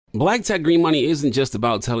Black Tech Green Money isn't just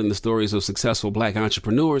about telling the stories of successful Black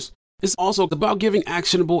entrepreneurs. It's also about giving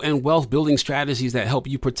actionable and wealth-building strategies that help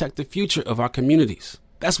you protect the future of our communities.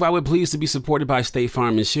 That's why we're pleased to be supported by State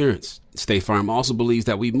Farm Insurance. State Farm also believes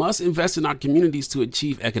that we must invest in our communities to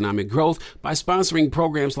achieve economic growth by sponsoring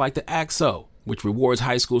programs like the ACT-SO, which rewards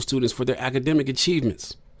high school students for their academic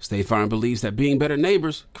achievements. State Farm believes that being better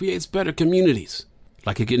neighbors creates better communities.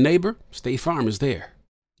 Like a good neighbor, State Farm is there.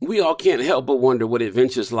 We all can't help but wonder what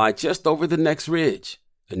adventures lie just over the next ridge.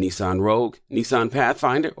 A Nissan Rogue, Nissan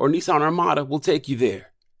Pathfinder, or Nissan Armada will take you there.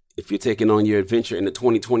 If you're taking on your adventure in the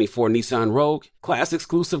 2024 Nissan Rogue,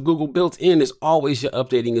 class-exclusive Google built-in is always your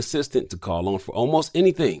updating assistant to call on for almost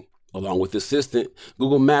anything. Along with Assistant,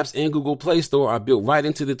 Google Maps and Google Play Store are built right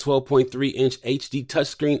into the 12.3-inch HD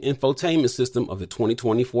touchscreen infotainment system of the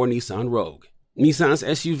 2024 Nissan Rogue. Nissan's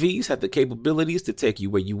SUVs have the capabilities to take you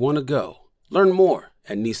where you want to go. Learn more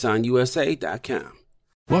at nissanusa.com.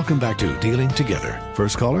 Welcome back to Dealing Together.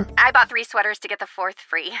 First caller? I bought 3 sweaters to get the 4th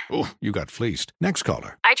free. Oh, you got fleeced. Next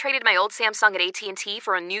caller? I traded my old Samsung at AT&T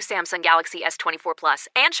for a new Samsung Galaxy S24 Plus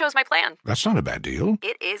and chose my plan. That's not a bad deal.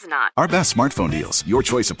 It is not. Our best smartphone deals. Your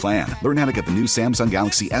choice of plan. Learn how to get the new Samsung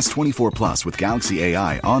Galaxy S24 Plus with Galaxy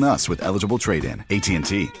AI on us with eligible trade-in.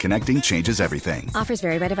 AT&T. Connecting changes everything. Offers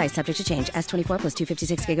vary by device. Subject to change. S24 plus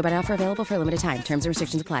 256 gigabyte offer available for a limited time. Terms and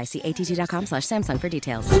restrictions apply. See att.com/Samsung for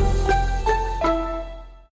details.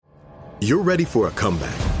 You're ready for a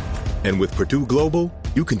comeback. And with Purdue Global,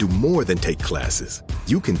 you can do more than take classes.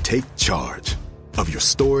 You can take charge of your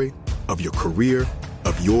story, of your career,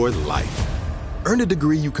 of your life. Earn a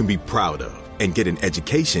degree you can be proud of and get an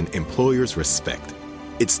education employers respect.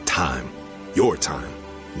 It's time, your time,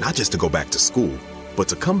 not just to go back to school, but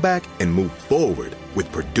to come back and move forward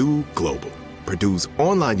with Purdue Global, Purdue's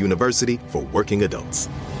online university for working adults.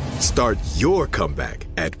 Start your comeback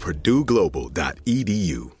at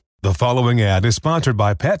purdueglobal.edu. The following ad is sponsored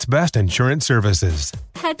by Pets Best Insurance Services.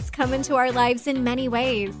 Pets come into our lives in many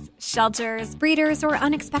ways. Shelters, breeders, or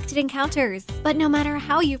unexpected encounters. But no matter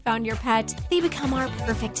how you found your pet, they become our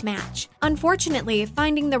perfect match. Unfortunately,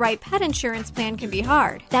 finding the right pet insurance plan can be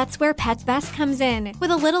hard. That's where Pets Best comes in.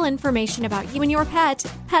 With a little information about you and your pet,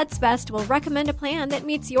 Pets Best will recommend a plan that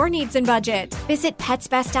meets your needs and budget. Visit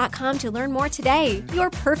PetsBest.com to learn more today.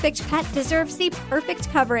 Your perfect pet deserves the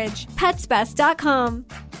perfect coverage. PetsBest.com.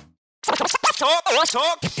 Talk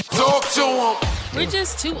to him. We're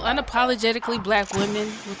just two unapologetically black women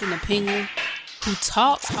with an opinion who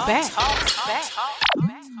talk back.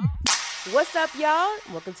 What's up, y'all?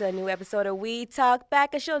 Welcome to a new episode of We Talk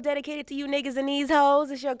Back, a show dedicated to you niggas and these hoes.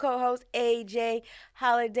 It's your co-host, AJ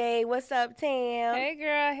Holiday. What's up, Tam? Hey,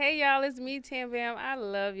 girl. Hey, y'all. It's me, Tam Bam. I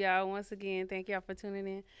love y'all once again. Thank y'all for tuning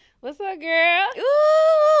in. What's up, girl?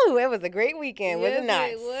 Ooh, it was a great weekend, was it not?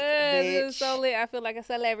 It was. It was so lit. I feel like a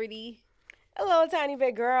celebrity. A little tiny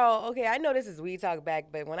bit, girl. Okay, I know this is We Talk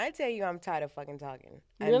Back, but when I tell you I'm tired of fucking talking,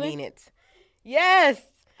 really? I mean it. Yes.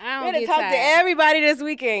 I We're don't going to talk to everybody this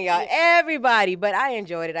weekend, y'all. Everybody. But I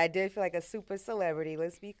enjoyed it. I did feel like a super celebrity.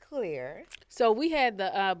 Let's be clear. So we had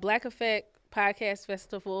the Black Effect Podcast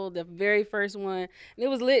Festival, the very first one. And it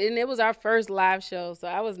was lit, and it was our first live show. So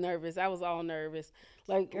I was nervous. I was all nervous.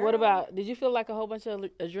 Like, Girl. What about, did you feel like a whole bunch of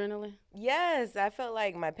adrenaline? Yes. I felt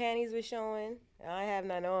like my panties were showing. I have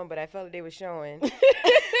none on, but I felt like they were showing.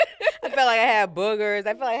 I felt like I had boogers.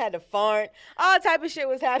 I felt like I had to fart. All type of shit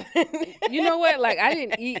was happening. You know what? Like, I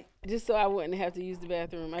didn't eat just so I wouldn't have to use the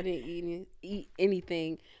bathroom. I didn't eat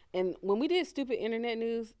anything. And when we did stupid internet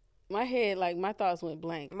news, my head, like, my thoughts went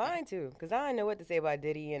blank. Mine, too, because I didn't know what to say about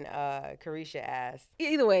Diddy and Carisha ass.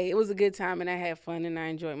 Either way, it was a good time, and I had fun, and I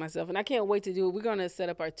enjoyed myself. And I can't wait to do it. We're going to set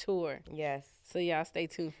up our tour. Yes. So y'all stay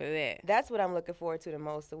tuned for that. That's what I'm looking forward to the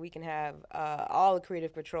most, so we can have all the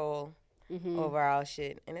creative control over our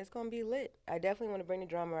shit. And it's going to be lit. I definitely want to bring the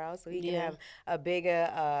drummer out so he can have a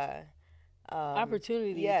bigger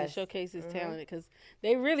opportunity to showcase his talent, because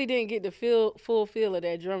they really didn't get the full feel of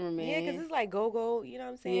that drummer, man. Yeah, because it's like go-go, you know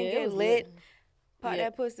what I'm saying? Yeah, Get lit. Pop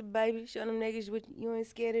that pussy, baby. Show them niggas what you ain't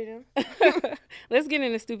scared of them. Let's get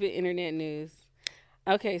into stupid internet news.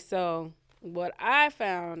 Okay, so what I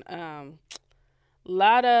found,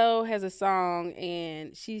 Lotto has a song,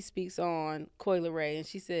 and she speaks on Coi Leray, and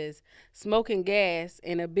she says, smoking gas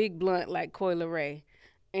and a big blunt like Coi Leray.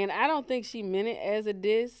 And I don't think she meant it as a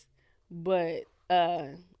diss, but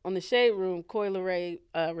on the Shade Room, Coi Leray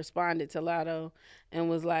responded to Lotto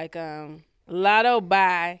and was like, Lotto,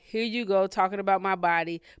 bye. Here you go talking about my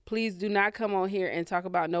body. Please do not come on here and talk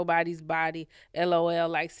about nobody's body. LOL.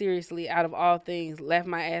 Like, seriously, out of all things, left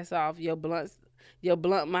my ass off. Your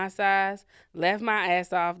blunt my size. Left my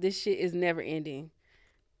ass off. This shit is never ending.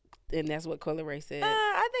 And that's what Coi Leray said.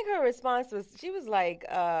 I think her response was, she was like,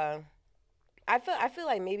 I feel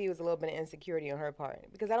like maybe it was a little bit of insecurity on her part,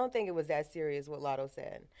 because I don't think it was that serious what Lotto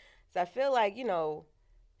said. So I feel like, you know,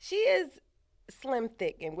 she is slim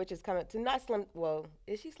thick, and which is coming to not slim. Well,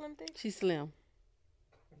 is she slim thick? She's slim.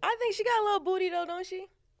 I think she got a little booty though, don't she?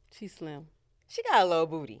 She's slim. She got a little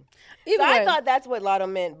booty. Either so way, I thought that's what Lotto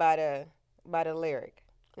meant by the lyric.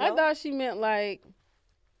 No? I thought she meant like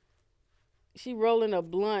she rolling a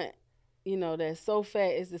blunt, you know, that's so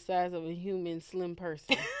fat it's the size of a human slim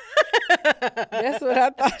person. That's what I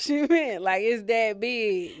thought she meant. Like, it's that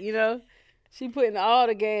big, you know? She putting all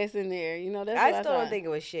the gas in there, you know? That's what I still don't think it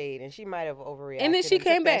was shade, and she might have overreacted. And then she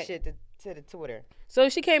came back. That shit to the Twitter. So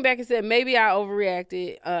she came back and said, maybe I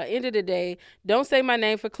overreacted. End of the day, don't say my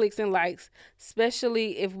name for clicks and likes,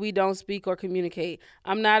 especially if we don't speak or communicate.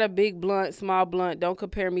 I'm not a big blunt, small blunt. Don't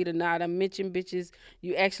compare me to not. I'm mentioning bitches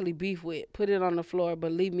you actually beef with. Put it on the floor,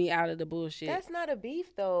 but leave me out of the bullshit. That's not a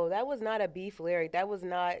beef, though. That was not a beef lyric. That was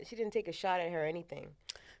not, she didn't take a shot at her or anything.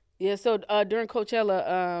 Yeah, so during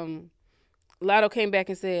Coachella, Lotto came back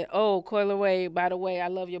and said, oh, Coi Leray, by the way, I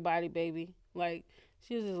love your body, baby. Like,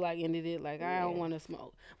 she was just like, ended it like, I don't want to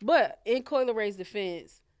smoke. But in Coi Leray's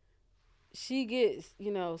defense, she gets,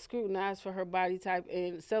 you know, scrutinized for her body type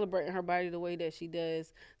and celebrating her body the way that she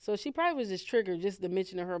does. So she probably was just triggered. Just the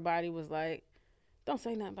mention of her body was like, don't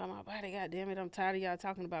say nothing about my body. God damn it, I'm tired of y'all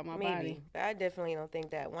talking about my body. But I definitely don't think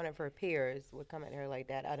that one of her peers would come at her like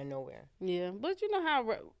that out of nowhere. Yeah, but you know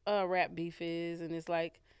how rap beef is, and it's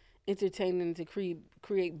like entertaining to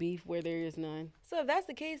create beef where there is none. So if that's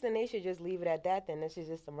the case, then they should just leave it at that. Then this is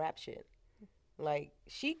just some rap shit. Like,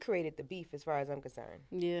 she created the beef as far as I'm concerned.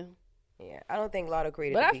 Yeah. Yeah, I don't think Lotto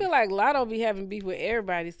created the beef. But I feel like Lotto be having beef with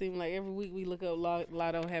everybody. Seems like every week we look up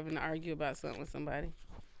Lotto having to argue about something with somebody.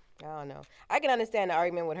 I don't know. I can understand the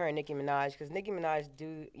argument with her and Nicki Minaj, because Nicki Minaj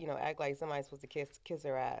do, you know, act like somebody's supposed to kiss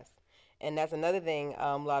her ass. And that's another thing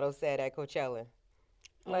Lotto said at Coachella.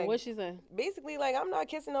 Like, what'd she say? Basically, like, I'm not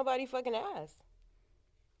kissing nobody fucking ass.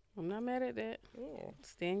 I'm not mad at that. Yeah.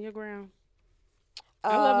 Stand your ground.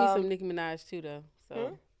 I love me some Nicki Minaj, too, though.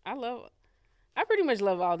 So I pretty much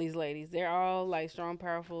love all these ladies. They're all, like, strong,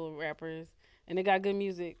 powerful rappers. And they got good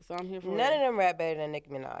music, so I'm here for it. None of them rap better than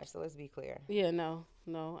Nicki Minaj, so let's be clear. Yeah, no.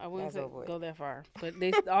 I wouldn't go that far. But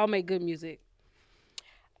they all make good music.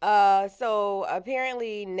 So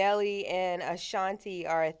apparently Nelly and Ashanti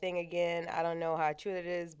are a thing again. I don't know how true it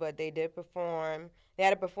is, but they did perform. They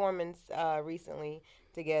had a performance recently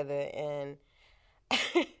together, and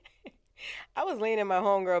I was laying in my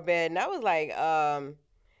homegirl bed, and I was like,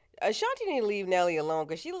 Ashanti need to leave Nelly alone,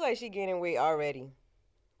 because she look like she gaining weight already.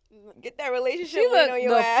 Get that relationship weight on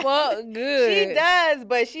your ass. Fuck good. She does,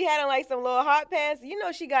 but she had on like some little hot pants. You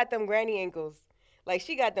know she got them granny ankles. Like,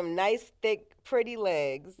 she got them nice, thick, pretty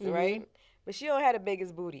legs, right? But she don't have the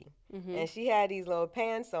biggest booty. And she had these little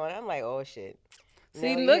pants on. I'm like, oh, shit.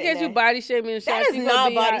 See, look at you body shaming. That is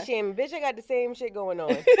not body shaming. Bitch, I got the same shit going on.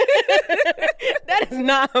 That is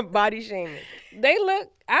not body shaming. They look,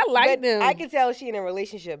 I like them. I can tell she in a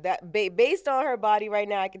relationship. That based on her body right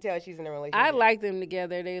now, I can tell she's in a relationship. I like them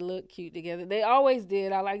together. They look cute together. They always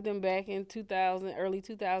did. I liked them back in early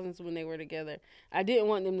 2000s when they were together. I didn't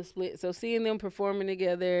want them to split. So seeing them performing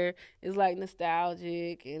together is like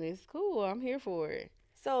nostalgic, and it's cool. I'm here for it.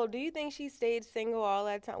 So do you think she stayed single all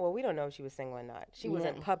that time? Well, we don't know if she was single or not. She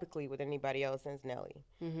wasn't publicly with anybody else since Nelly.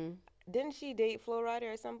 Didn't she date Flo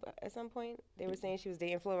Rida at some point? They were saying she was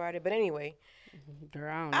dating Flo Rida. But anyway,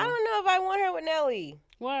 girl, I don't know if I want her with Nelly.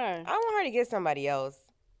 Why? I want her to get somebody else.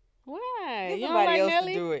 Why? Get somebody else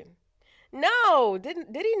to do it. No, did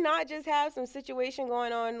he not just have some situation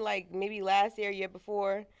going on, like maybe last year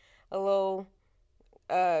before, a little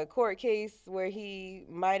court case where he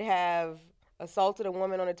might have assaulted a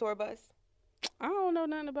woman on a tour bus? I don't know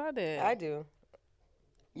nothing about that. I do.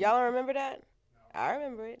 Y'all don't remember that? No. I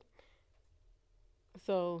remember it.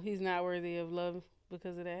 So he's not worthy of love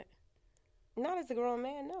because of that? Not as a grown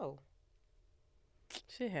man, no.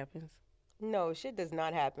 Shit happens. No, shit does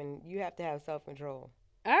not happen. You have to have self-control.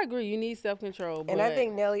 I agree. You need self-control. And I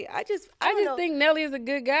think Nelly, I just think Nelly is a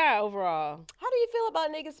good guy overall. How do you feel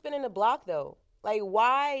about niggas spinning the block, though? Like,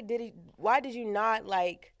 why did you not,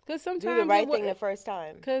 like, do the right thing the first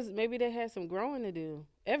time? Because maybe they had some growing to do.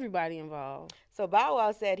 everybody involved. So Bow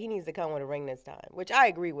Wow said he needs to come with a ring this time, which I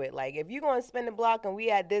agree with. Like, if you're going to spin the block and we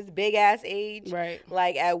at this big-ass age, right?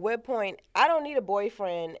 Like, at what point, I don't need a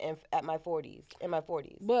boyfriend in my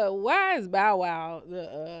 40s. But why is Bow Wow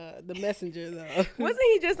the messenger, though? Wasn't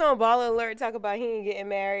he just on Baller Alert talk about he ain't getting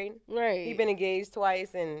married? Right. He been engaged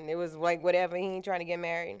twice, and it was like, whatever, he ain't trying to get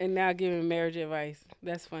married. And now giving marriage advice.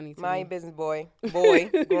 That's funny to me. Mind your business, boy.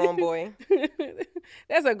 Grown boy.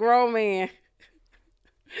 That's a grown man.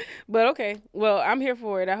 But okay, well, I'm here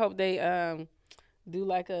for it. I hope they do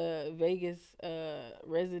like a Vegas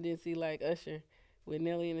residency like Usher with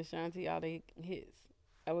Nelly and Ashanti, all they hits.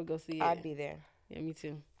 I would go see it. I'd be there. Yeah, me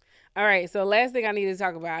too. All right, so last thing I need to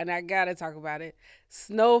talk about, and I got to talk about it,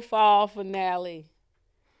 Snowfall finale.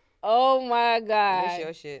 Oh, my God. That's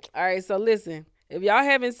your shit. All right, so listen. If y'all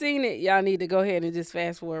haven't seen it, y'all need to go ahead and just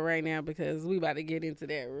fast forward right now because we about to get into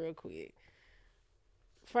that real quick.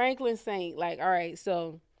 Franklin Saint, like, all right,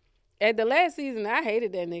 so at the last season, I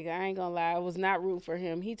hated that nigga. I ain't gonna lie. I was not rooting for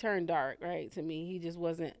him. He turned dark, right, to me. He just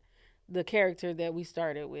wasn't the character that we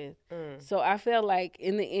started with. So I felt like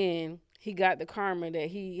in the end, he got the karma that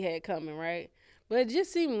he had coming, right? But it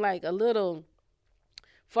just seemed like a little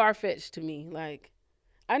far-fetched to me. Like,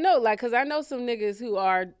 I know, like, because I know some niggas who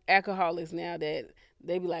are alcoholics now that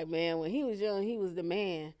they be like, man, when he was young, he was the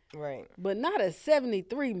man. Right. But not a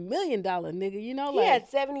 $73 million nigga, you know? He like, had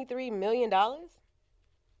 $73 million?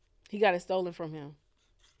 He got it stolen from him.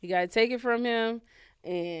 He got it taken from him,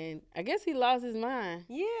 and I guess he lost his mind.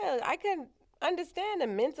 Yeah, I can understand the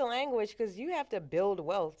mental anguish because you have to build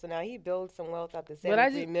wealth. So now he builds some wealth up to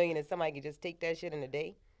 $73 million, and somebody can just take that shit in a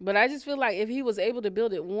day. But I just feel like if he was able to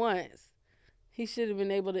build it once, he should have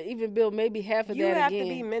been able to even build maybe half of that again. You have to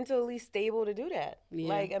be mentally stable to do that. Yeah.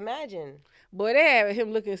 Like, imagine. Boy, they had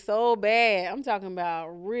him looking so bad. I'm talking about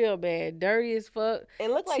real bad, dirty as fuck.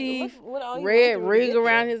 And look teeth, like what all he red went through ring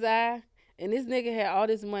around his eye. And this nigga had all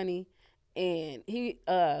this money, and he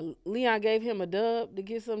Leon gave him a dub to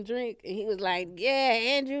get some drink, and he was like, "Yeah,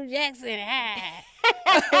 Andrew Jackson, hi."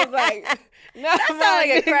 I was like, "No, that sounds like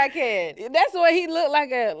a crackhead." That's what he looked like.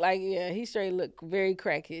 Yeah, he straight looked very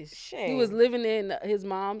crackish. Shame. He was living in his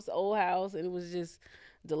mom's old house, and it was just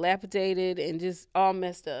dilapidated and just all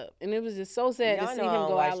messed up. And it was just so sad to see him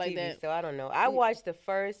go out like that. So I don't know. I watched the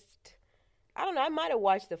first. I don't know. I might have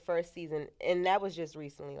watched the first season, and that was just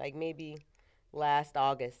recently, like maybe last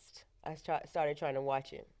August. I started trying to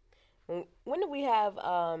watch it. When did we have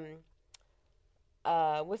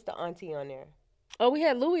what's the auntie on there? Oh, we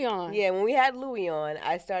had Louis on. Yeah, when we had Louis on,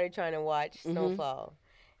 I started trying to watch Snowfall,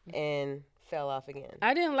 and fell off again.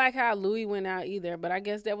 I didn't like how Louis went out either, but I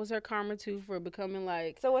guess that was her karma too for becoming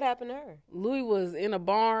like. So what happened to her? Louis was in a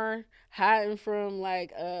barn hiding from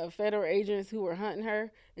like federal agents who were hunting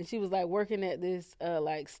her, and she was like working at this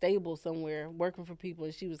like stable somewhere, working for people,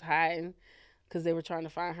 and she was hiding because they were trying to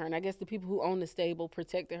find her. And I guess the people who owned the stable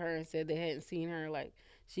protected her and said they hadn't seen her, like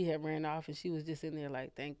she had ran off, and she was just in there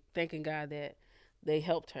like thanking God that they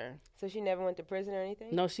helped her. So she never went to prison or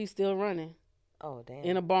anything? No, she's still running. Oh, damn.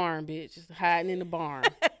 In a barn, bitch. Just hiding in the barn.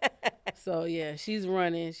 So, yeah, she's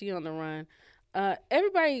running. She on the run.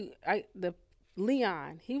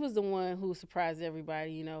 Leon, he was the one who surprised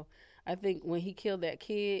everybody, you know. I think when he killed that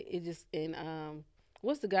kid, it just, and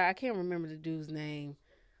what's the guy? I can't remember the dude's name.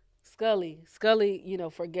 Scully, you know,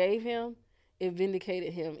 forgave him. It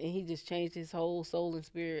vindicated him, and he just changed his whole soul and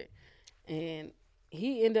spirit. And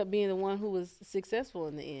he ended up being the one who was successful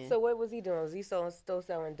in the end. So what was he doing? Was he still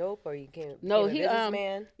selling dope, or he became a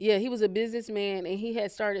businessman? Yeah, he was a businessman, and he had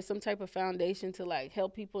started some type of foundation to like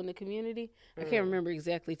help people in the community. I can't remember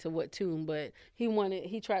exactly to what tune, but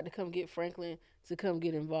he tried to come get Franklin to come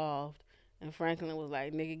get involved, and Franklin was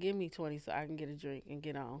like, "Nigga, give me 20 so I can get a drink and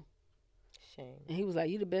get on." Shame. And he was like,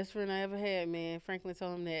 "You the best friend I ever had, man." Franklin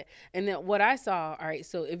told him that. And then what I saw, all right,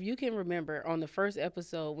 so if you can remember on the first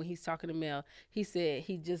episode when he's talking to Mel, he said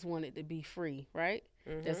he just wanted to be free, right?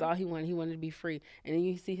 Mm-hmm. That's all he wanted. He wanted to be free. And then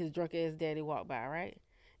you see his drunk ass daddy walk by, right?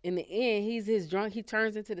 In the end, he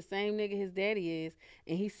turns into the same nigga his daddy is,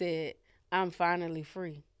 and he said, "I'm finally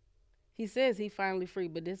free." He says he finally free,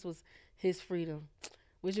 but this was his freedom,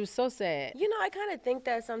 which was so sad. You know, I kind of think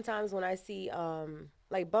that sometimes when I see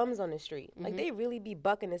like bums on the street, like they really be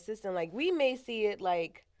bucking the system. Like we may see it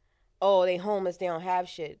like, oh, they homeless, they don't have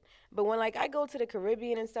shit. But when like I go to the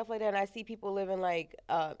Caribbean and stuff like that, and I see people living like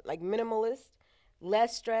minimalist,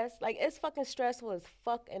 less stress. Like it's fucking stressful as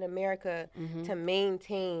fuck in America to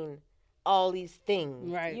maintain all these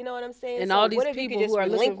things. Right. You know what I'm saying? And So all these what if you people could just who are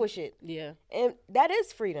relinquish it? Yeah. And that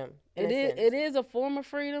is freedom. It is a form of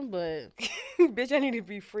freedom, but bitch, I need to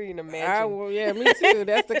be free in a mansion. Yeah, me too.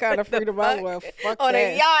 That's the kind of freedom I want. Fuck on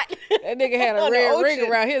that. a yacht. That nigga had a On the red ring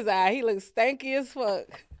ocean. around his eye. He looks stanky as fuck.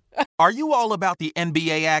 Are you all about the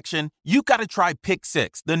NBA action? You got to try Pick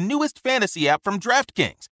Six, the newest fantasy app from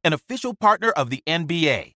DraftKings, an official partner of the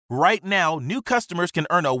NBA. Right now, new customers can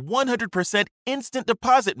earn a 100% instant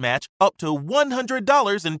deposit match up to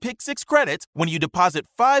 $100 in Pick Six credits when you deposit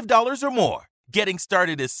 $5 or more. Getting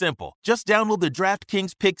started is simple. Just download the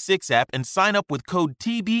DraftKings Pick Six app and sign up with code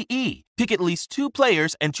TBE. Pick at least 2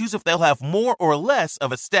 players and choose if they'll have more or less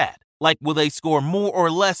of a stat. Like, will they score more or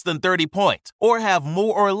less than 30 points? Or have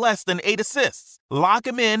more or less than 8 assists? Lock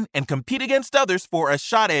them in and compete against others for a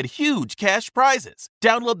shot at huge cash prizes.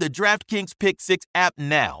 Download the DraftKings Pick 6 app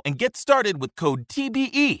now and get started with code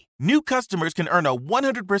TBE. New customers can earn a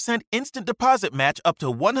 100% instant deposit match up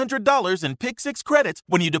to $100 in Pick 6 credits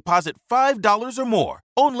when you deposit $5 or more.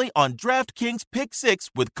 Only on DraftKings Pick 6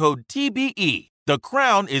 with code TBE. The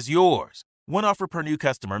crown is yours. One offer per new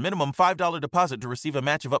customer. Minimum $5 deposit to receive a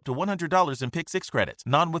match of up to $100 in Pick 6 credits.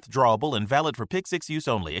 Non-withdrawable and valid for Pick 6 use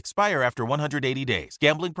only. Expire after 180 days.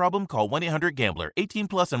 Gambling problem? Call 1-800-GAMBLER. 18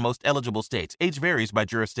 plus in most eligible states. Age varies by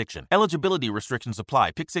jurisdiction. Eligibility restrictions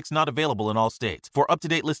apply. Pick 6 not available in all states. For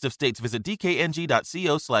up-to-date list of states, visit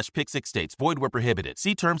dkng.co/pick6states. Void where prohibited.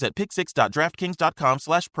 See terms at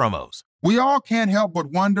pick6.draftkings.com/promos. We all can't help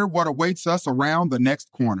but wonder what awaits us around the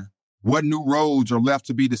next corner. What new roads are left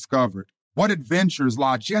to be discovered? What adventures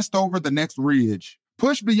lie just over the next ridge?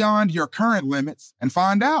 Push beyond your current limits and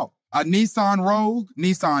find out. A Nissan Rogue,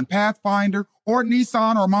 Nissan Pathfinder, or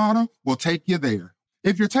Nissan Armada will take you there.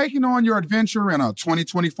 If you're taking on your adventure in a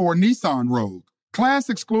 2024 Nissan Rogue,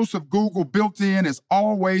 class-exclusive Google built-in is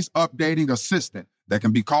always updating assistant that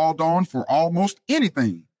can be called on for almost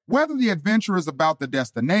anything. Whether the adventure is about the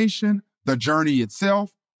destination, the journey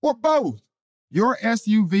itself, or both, your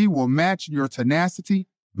SUV will match your tenacity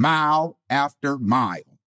mile after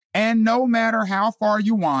mile. And no matter how far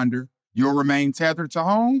you wander, you'll remain tethered to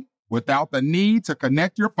home without the need to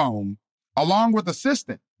connect your phone. Along with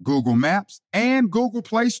Assistant, Google Maps and Google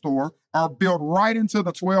Play Store are built right into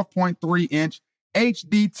the 12.3-inch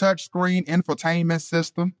HD touchscreen infotainment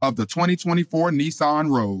system of the 2024 Nissan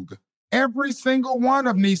Rogue. Every single one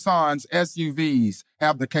of Nissan's SUVs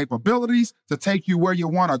have the capabilities to take you where you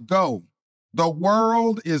want to go. The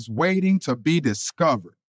world is waiting to be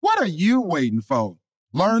discovered. What are you waiting for?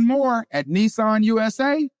 Learn more at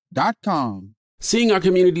nissanusa.com. Seeing our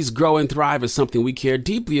communities grow and thrive is something we care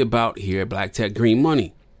deeply about here at Black Tech Green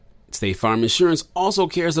Money. State Farm Insurance also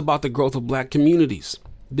cares about the growth of Black communities.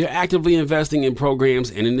 They're actively investing in programs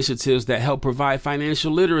and initiatives that help provide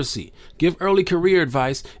financial literacy, give early career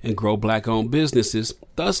advice, and grow Black-owned businesses,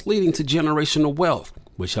 thus leading to generational wealth,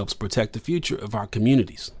 which helps protect the future of our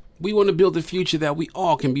communities. We want to build a future that we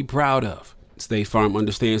all can be proud of. State Farm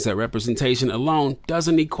understands that representation alone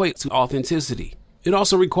doesn't equate to authenticity. It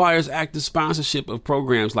also requires active sponsorship of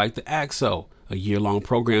programs like the AXO, a year-long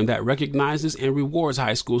program that recognizes and rewards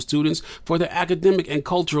high school students for their academic and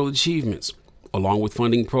cultural achievements, along with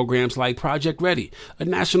funding programs like Project Ready, a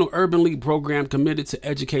National Urban League program committed to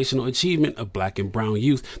educational achievement of Black and brown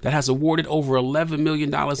youth that has awarded over $11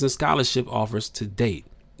 million in scholarship offers to date.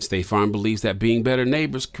 State Farm believes that being better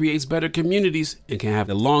neighbors creates better communities and can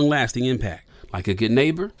have a long-lasting impact. Like a good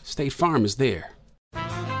neighbor, State Farm is there.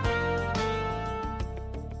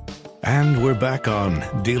 And we're back on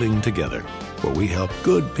Dealing Together, where we help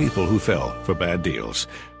good people who fell for bad deals.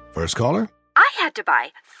 First caller? I had to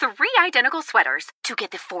buy 3 identical sweaters to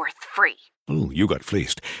get the 4th free. Ooh, you got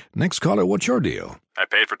fleeced. Next caller, what's your deal? I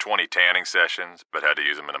paid for 20 tanning sessions, but had to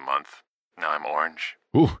use them in a month. Now I'm orange.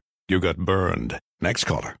 Ooh, you got burned. Next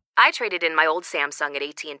caller. I traded in my old Samsung at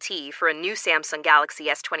AT&T for a new Samsung Galaxy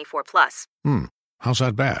S24 Plus. How's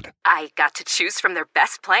that bad? I got to choose from their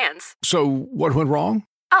best plans. So, what went wrong?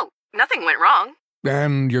 Oh, nothing went wrong.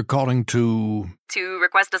 And you're calling to... To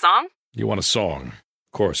request a song? You want a song.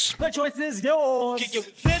 Of course. The choice is yours.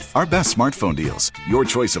 Our best smartphone deals. Your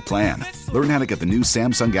choice of plan. Learn how to get the new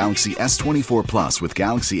Samsung Galaxy S24 Plus with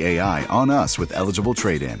Galaxy AI on us with eligible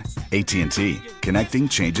trade-in. AT&T. Connecting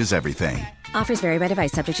changes everything. Offers vary by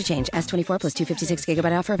device, subject to change. S24 plus 256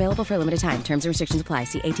 gigabyte offer available for a limited time. Terms and restrictions apply.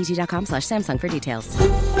 See att.com/Samsung for details.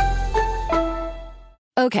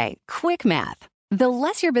 Okay, quick math. The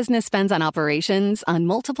less your business spends on operations, on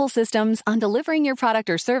multiple systems, on delivering your product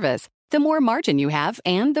or service, the more margin you have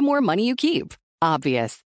and the more money you keep.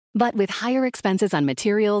 Obvious. But with higher expenses on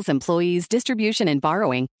materials, employees, distribution, and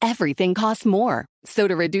borrowing, everything costs more. So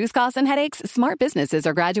to reduce costs and headaches, smart businesses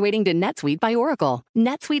are graduating to NetSuite by Oracle.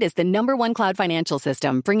 NetSuite is the #1 cloud financial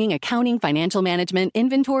system, bringing accounting, financial management,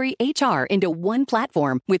 inventory, HR into one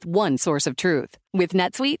platform with one source of truth. With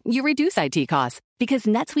NetSuite, you reduce IT costs because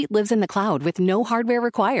NetSuite lives in the cloud with no hardware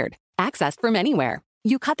required, accessed from anywhere.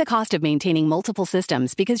 You cut the cost of maintaining multiple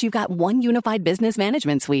systems because you've got one unified business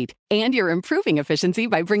management suite. And you're improving efficiency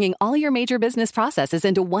by bringing all your major business processes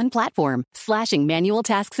into one platform, slashing manual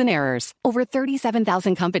tasks and errors. Over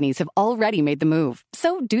 37,000 companies have already made the move.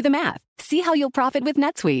 So do the math. See how you'll profit with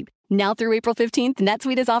NetSuite. Now through April 15th,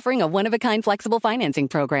 NetSuite is offering a one-of-a-kind flexible financing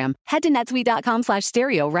program. Head to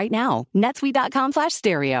netsuite.com/stereo right now.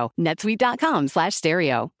 netsuite.com/stereo.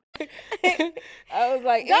 netsuite.com/stereo. I was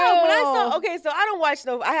like, no, when I saw, so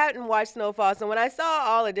I hadn't watched Snowfall, so when I saw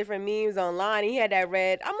all the different memes online, he had that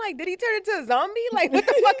red, I'm like, did he turn into a zombie? Like, what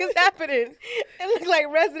the fuck is happening? It looked like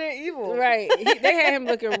Resident Evil. Right. They had him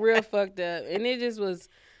looking real fucked up, and it just was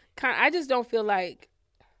I just don't feel like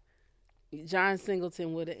John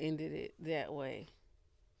Singleton would have ended it that way.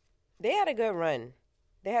 They had a good run.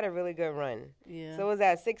 They had a really good run. Yeah. So was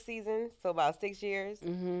that 6 seasons? So about 6 years?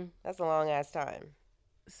 Mm-hmm. That's a long ass time.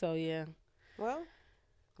 So, yeah. Well,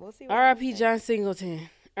 we'll see. R.I.P. John Singleton.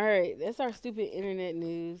 All right, that's our stupid internet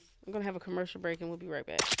news. I'm going to have a commercial break, and we'll be right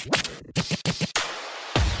back.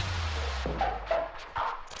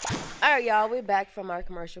 All right, y'all, we're back from our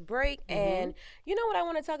commercial break. And you know what I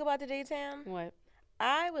want to talk about today, Tam? What?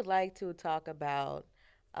 I would like to talk about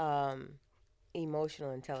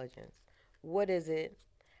emotional intelligence. What is it?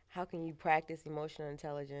 How can you practice emotional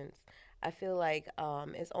intelligence? I feel like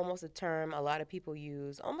it's almost a term a lot of people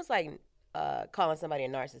use, almost like calling somebody a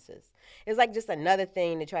narcissist. It's like just another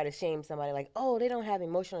thing to try to shame somebody, like, oh, they don't have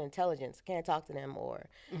emotional intelligence, can't talk to them. Or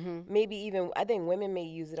maybe even, I think women may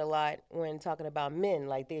use it a lot when talking about men,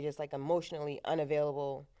 like they're just like emotionally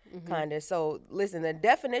unavailable kind of. So listen, the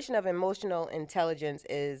definition of emotional intelligence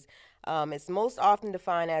is it's most often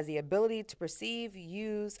defined as the ability to perceive,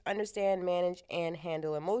 use, understand, manage, and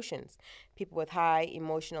handle emotions. People with high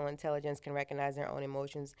emotional intelligence can recognize their own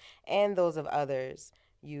emotions and those of others,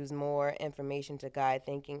 use more information to guide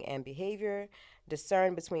thinking and behavior,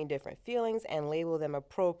 discern between different feelings, and label them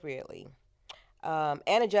appropriately,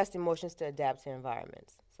 and adjust emotions to adapt to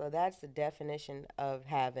environments. So that's the definition of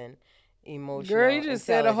having emotional Girl, you just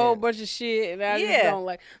said a whole bunch of shit, and I just don't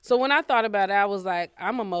like. So when I thought about it, I was like,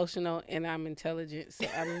 I'm emotional and I'm intelligent, so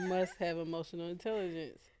I must have emotional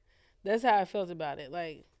intelligence. That's how I felt about it.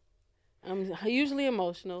 Like, I'm usually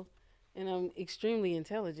emotional, and I'm extremely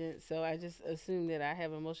intelligent, so I just assume that I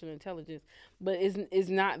have emotional intelligence, but it's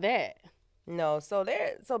not that. No, so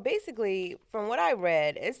basically, from what I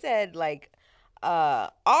read, it said like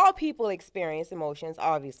all people experience emotions,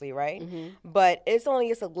 obviously, right? But it's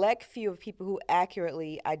only a select few of people who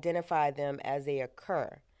accurately identify them as they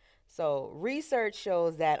occur. So research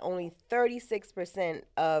shows that only 36%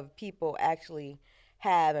 of people actually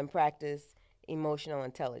have and practice emotional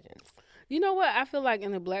intelligence. You know what? I feel like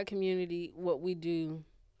in the black community, what we do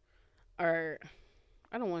I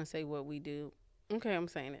don't want to say what we do. Okay, I'm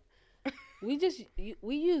saying it.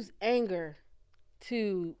 We use anger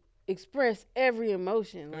to express every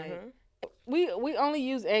emotion. Like we only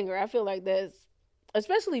use anger. I feel like that's,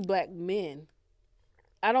 especially black men.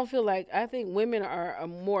 I think women are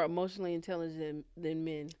more emotionally intelligent than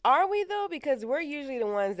men. Are we though? Because we're usually the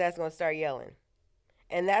ones that's going to start yelling.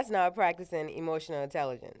 And that's not practicing emotional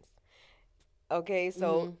intelligence. Okay,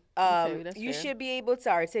 so you should be able to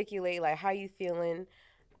articulate like how you feeling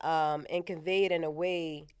and convey it in a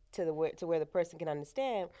way to where the person can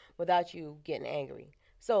understand without you getting angry.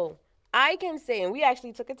 So I can say, and we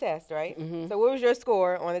actually took a test, right? So what was your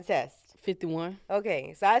score on the test? 51.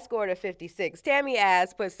 Okay, so I scored a 56. Tammy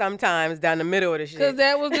ass put sometimes down the middle of the shit. Because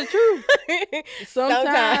that was the truth.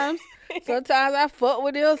 Sometimes I fuck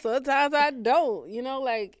with them, sometimes I don't. You know,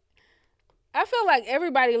 like, I feel like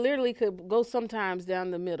everybody literally could go sometimes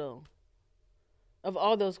down the middle of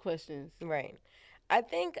all those questions. Right. I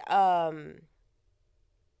think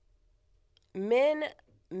men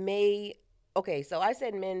may... Okay, so I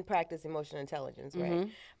said men practice emotional intelligence, right?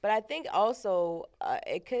 But I think also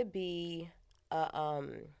it could be, let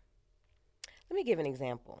me give an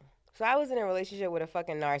example. So I was in a relationship with a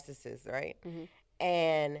fucking narcissist, right?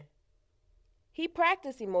 And he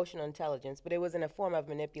practiced emotional intelligence, but it was in a form of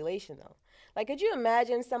manipulation, though. Like, could you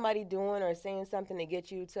imagine somebody doing or saying something to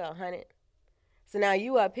get you to 100? So now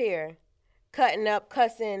you up here, cutting up,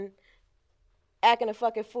 cussing, acting a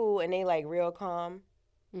fucking fool, and they like real calm.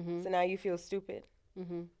 So now you feel stupid.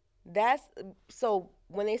 That's so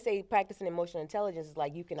when they say practicing emotional intelligence, is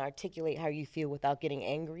like you can articulate how you feel without getting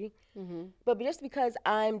angry. Mm-hmm. But just because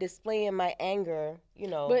I'm displaying my anger, you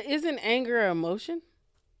know. But isn't anger an emotion?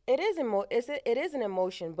 It is it is an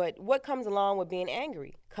emotion, but what comes along with being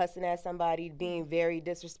angry? Cussing at somebody, being very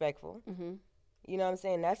disrespectful. Mm-hmm. You know what I'm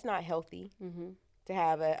saying? That's not healthy. Mm-hmm. To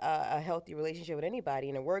have a healthy relationship with anybody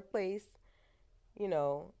in a workplace. You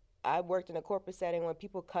know, I worked in a corporate setting when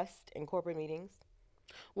people cussed in corporate meetings.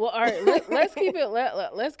 Well, all right, let's keep it.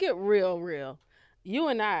 Let's get real. You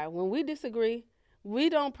and I, when we disagree, we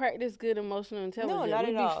don't practice good emotional intelligence. No, not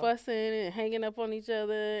we at be all. fussing and hanging up on each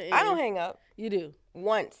other. And I don't hang up. You do.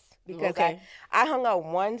 Once. Because Okay. I hung up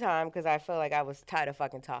one time because I felt like I was tired of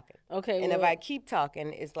fucking talking. Okay. And if well- I keep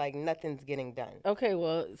talking, it's like nothing's getting done. Okay,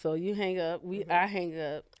 well, so you hang up. I hang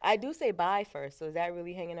up. I do say bye first, so is that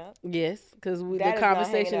really hanging up? Yes, because the That is not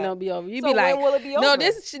conversation hanging up. don't be over. You So be like, when will it be no, over?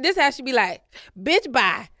 this has to be like, bitch,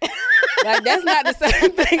 bye. Like that's not the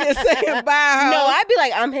same thing as saying bye. No, hoe. I'd be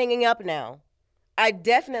like, I'm hanging up now. I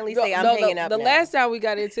definitely say I'm hanging up The now. last time we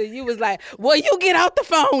got into it, you was like, well, you get off the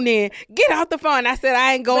phone then. Get off the phone. I said,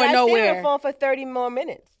 I ain't But going I stayed on nowhere. the phone for 30 more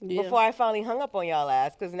minutes Yeah. before I finally hung up on y'all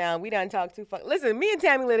ass, because now we done talked too fuck. Listen, me and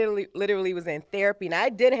Tammy literally was in therapy, and I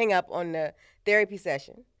did hang up on the therapy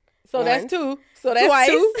session. So that's once, two. So that's twice.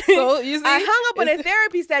 two. So you see, I hung up on a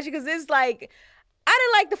therapy session because it's like, I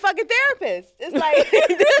didn't like the fucking therapist. It's like,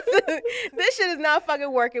 this shit is not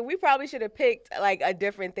fucking working. We probably should have picked like a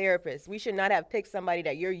different therapist. We should not have picked somebody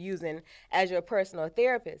that you're using as your personal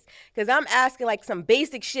therapist. Because I'm asking like some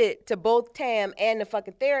basic shit to both Tam and the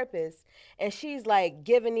fucking therapist. And she's like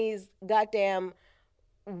giving these goddamn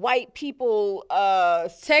white people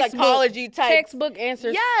psychology type textbook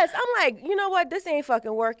answers. Yes, I'm like, you know what? This ain't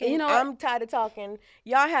fucking working. You know what? I'm tired of talking.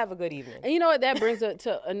 Y'all have a good evening. And you know what? That brings up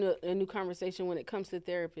to a new conversation when it comes to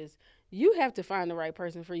therapists. You have to find the right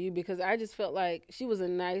person for you, because I just felt like she was a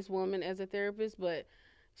nice woman as a therapist, but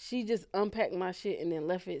she just unpacked my shit and then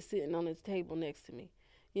left it sitting on the table next to me.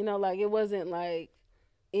 You know, like it wasn't like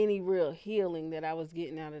any real healing that I was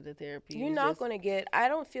getting out of the therapy. You're not going to get, I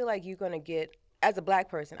don't feel like you're going to get, as a black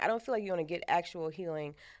person, I don't feel like you're going to get actual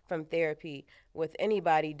healing from therapy with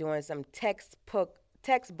anybody doing some textbook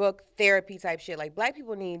therapy type shit. Like black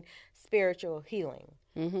people need spiritual healing,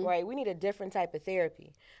 right? We need a different type of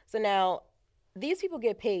therapy. So now these people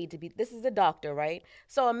get paid to be, this is a doctor, right?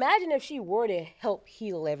 So imagine if she were to help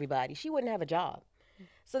heal everybody, she wouldn't have a job.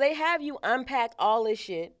 So they have you unpack all this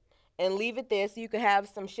shit and leave it there so you can have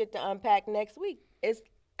some shit to unpack next week. It's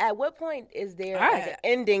at what point is there like an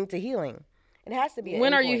ending to healing? It has to be.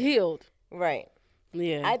 When are you healed? Right.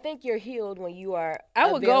 Yeah. I think you're healed when you are.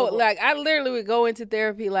 I would go, available. like, I literally would go into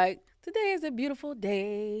therapy like, today is a beautiful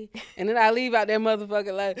day. And then I leave out that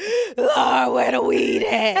motherfucker like, Lord, where the weed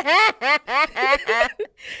at? And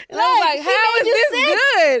I was like, how is this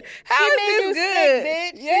good? How is this good?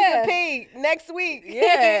 Sick, bitch. Yeah. Pay next week.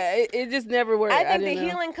 Yeah. It just never worked. I think the didn't know.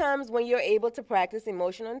 healing comes when you're able to practice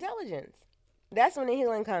emotional intelligence. That's when the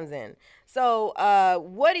healing comes in. So,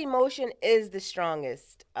 what emotion is the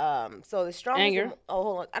strongest? So the strongest. Anger.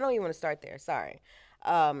 Hold on. I don't even want to start there. Sorry.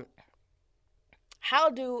 How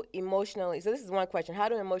do emotionally? So this is one question. How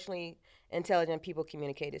do emotionally intelligent people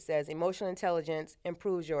communicate? It says emotional intelligence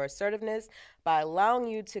improves your assertiveness by allowing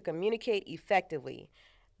you to communicate effectively,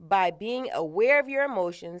 by being aware of your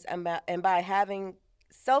emotions, and by having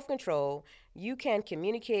self-control. You can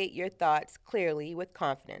communicate your thoughts clearly with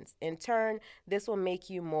confidence. In turn, this will make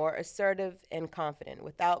you more assertive and confident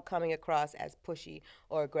without coming across as pushy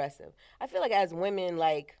or aggressive. I feel like as women,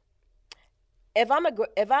 like, if I'm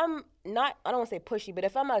not, I don't want to say pushy, but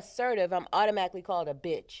if I'm assertive, I'm automatically called a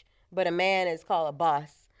bitch. But a man is called a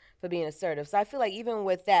boss for being assertive. So I feel like even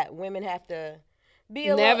with that, women have to be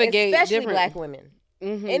a Navigate little, especially different. black women.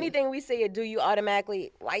 Mhm. Anything we say or do, you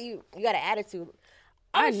automatically, you got an attitude.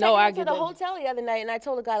 I was know checking I into get the that. hotel the other night, and I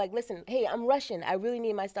told the guy, like, listen, hey, I'm rushing. I really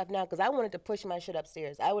need my stuff now because I wanted to push my shit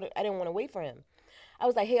upstairs. I didn't want to wait for him. I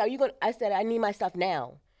was like, hey, I said, I need my stuff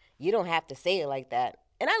now. You don't have to say it like that.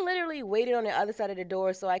 And I literally waited on the other side of the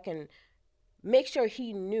door so I can make sure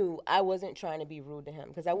he knew I wasn't trying to be rude to him,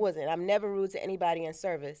 because I wasn't. I'm never rude to anybody in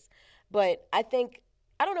service. But I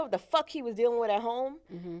don't know what the fuck he was dealing with at home,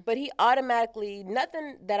 but he automatically,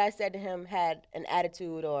 nothing that I said to him had an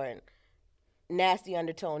attitude or an nasty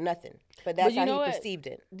undertone, nothing. But that's you know how he what? perceived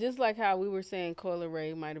it. Just like how we were saying Coyle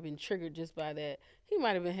Ray might have been triggered just by that. He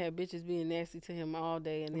might have been had bitches being nasty to him all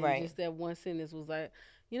day, and then Right. just that one sentence was like,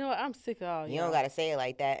 You know what? I'm sick of all You don't got to say it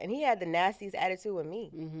like that. And he had the nastiest attitude with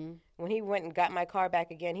me. Mm-hmm. When he went and got my car back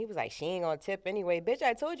again, he was like, she ain't going to tip anyway. Bitch,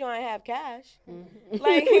 I told you I have cash. Mm-hmm.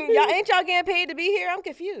 Like, ain't y'all getting paid to be here? I'm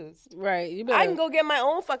confused. Right. I can go get my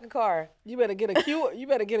own fucking car. You better get a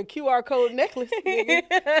QR code necklace, nigga,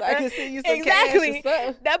 so I can see you some cash or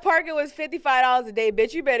something. That parking was $55 a day,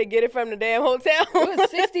 bitch. You better get it from the damn hotel. It was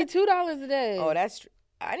 $62 a day. Oh, that's true.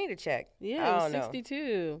 I need to check. Yeah, I don't know.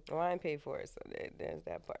 62. Well, I ain't paid for it, so there's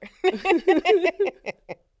that part.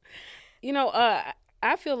 You know,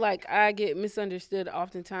 I feel like I get misunderstood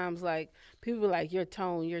oftentimes. Like, people are like, your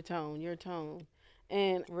tone.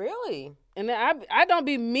 And really? And I don't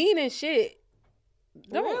be meaning shit.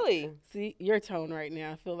 Really? See, your tone right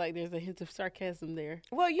now. I feel like there's a hint of sarcasm there.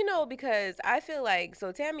 Well, you know, because I feel like,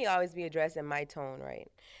 so Tammy always be addressing my tone, right?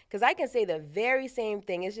 Because I can say the very same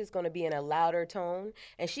thing. It's just going to be in a louder tone.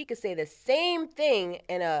 And she could say the same thing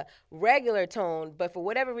in a regular tone, but for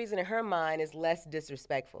whatever reason in her mind is less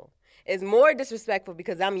disrespectful. It's more disrespectful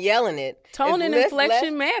because I'm yelling it. Tone and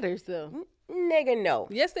inflection matters, though. Nigga, no.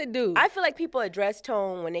 Yes, they do. I feel like people address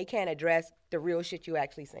tone when they can't address the real shit you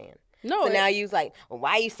actually saying. No. So now you's like, well,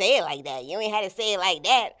 why you say it like that? You ain't had to say it like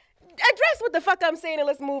that. Address what the fuck I'm saying and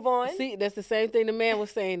let's move on. See, that's the same thing the man was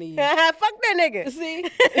saying to you. Fuck that nigga.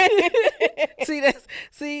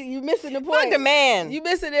 See, you missing the point. Fuck the man. You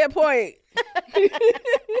missing that point.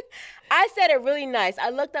 I said it really nice. I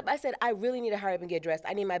looked up, I said, I really need to hurry up and get dressed.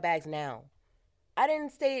 I need my bags now. I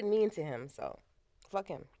didn't say it mean to him, so fuck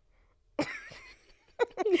him.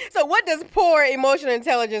 So what does poor emotional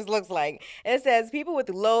intelligence looks like? It says people with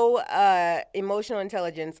low emotional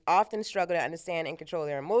intelligence often struggle to understand and control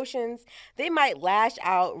their emotions. They may lash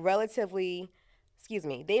out reactively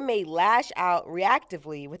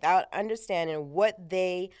without understanding what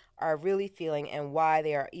they are really feeling and why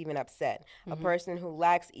they are even upset. Mm-hmm. A person who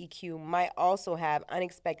lacks EQ might also have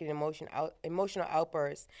unexpected emotional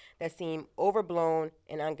outbursts that seem overblown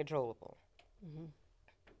and uncontrollable. Mm-hmm.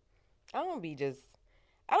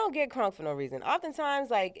 I don't get crunk for no reason. Oftentimes,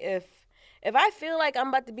 like, if I feel like I'm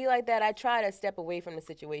about to be like that, I try to step away from the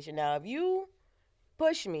situation. Now, if you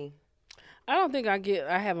push me. I don't think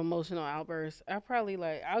I have emotional outbursts.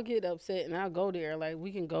 I'll get upset and I'll go there. Like,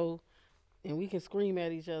 we can go and we can scream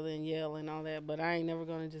at each other and yell and all that, but I ain't never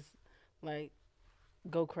going to just, like,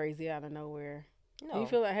 go crazy out of nowhere. No. Do you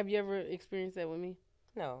feel like, have you ever experienced that with me?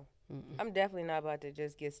 No. Mm-mm. I'm definitely not about to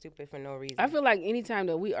just get stupid for no reason. I feel like anytime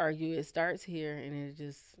that we argue, it starts here and it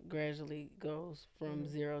just gradually goes from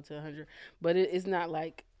 0 to 100. But it's not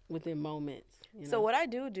like within moments. You know? So what I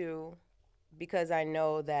do, because I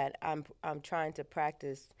know that I'm trying to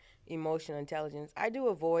practice emotional intelligence, I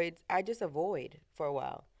just avoid for a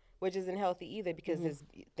while, which isn't healthy either because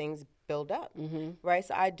things build up, right?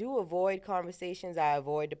 So I do avoid conversations. I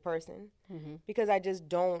avoid the person because I just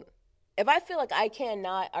don't. If I feel like I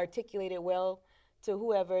cannot articulate it well to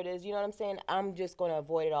whoever it is, you know what I'm saying? I'm just going to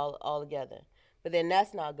avoid it altogether. But then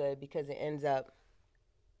that's not good because it ends up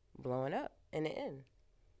blowing up in the end.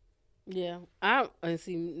 Yeah. And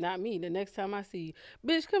see, not me. The next time I see you,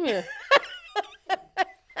 bitch, come here.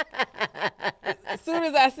 As soon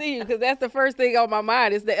as I see you, because that's the first thing on my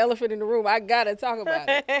mind. It's the elephant in the room. I got to talk about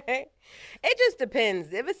it. It just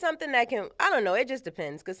depends. If it's something that I don't know, it just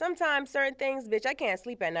depends. Because sometimes certain things, bitch, I can't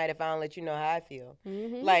sleep at night if I don't let you know how I feel.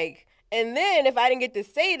 Mm-hmm. Like, and then if I didn't get to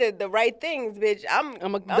say the right things, bitch, I'm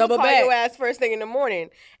going to double call back your ass first thing in the morning.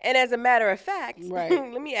 And as a matter of fact, right.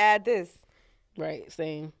 Let me add this. Right,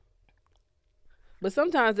 same. But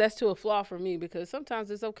sometimes that's to a flaw for me because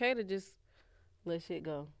sometimes it's okay to just let shit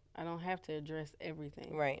go. I don't have to address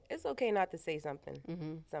everything. Right. It's okay not to say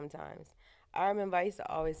something sometimes. I remember I used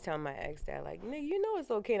to always tell my ex that, like, nigga, you know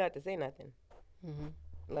it's okay not to say nothing.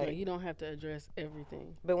 Mm-hmm. Like, you don't have to address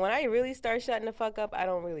everything. But when I really start shutting the fuck up, I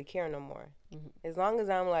don't really care no more. Mm-hmm. As long as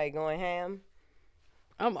I'm, like, going ham,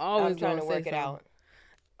 I'm always trying to work it out.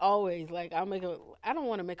 Always. Like, I don't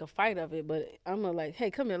want to make a fight of it, but I'm going to, like,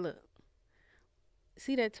 hey, come here, look.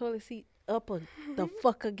 See that toilet seat up the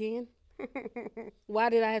fuck again? Why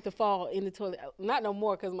did I have to fall in the toilet? Not no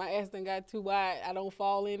more because my ass done got too wide. I don't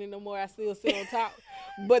fall in it no more. I still sit on top.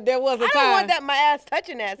 But there was a time. I don't want my ass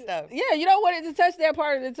touching that stuff. Yeah, you don't want it to touch that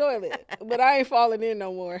part of the toilet. But I ain't falling in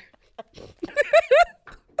no more.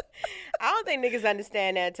 I don't think niggas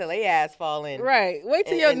understand that until they ass fall in. Right. Wait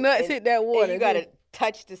till your nuts hit that water. And you got to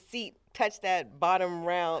touch the seat, touch that bottom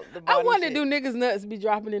round. I wonder, do niggas' nuts be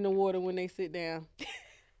dropping in the water when they sit down?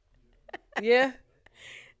 Yeah.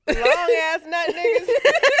 Long ass nut niggas.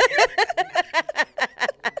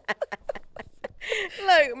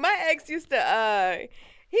 Look, my ex used to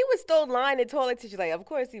He would still line the toilet tissue. Like, of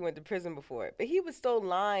course he went to prison before, but he would still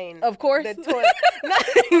line. Of course. The toilet.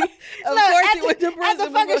 Of course he went to prison. At the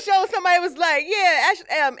fucking show, somebody was like, "Yeah,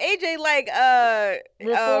 AJ like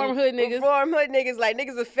reform hood niggas. Reform hood niggas like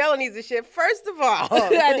niggas with felonies and shit." First of all,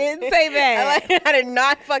 I didn't say that. I did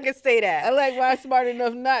not fucking say that. I like why I'm smart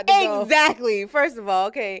enough not to go. Exactly. First of all,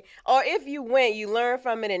 okay. Or if you went, you learn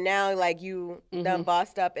from it, and now like you done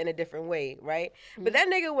bossed up in a different way, right? But that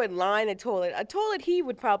nigga would line a toilet. A toilet he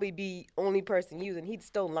would probably be only person using. He'd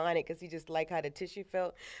still line it because he just liked how the tissue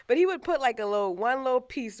felt. But he would put like one little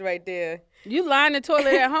piece right there. You line the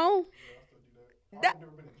toilet at home?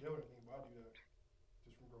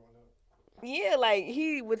 Yeah, like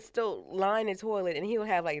he would still line the toilet and he would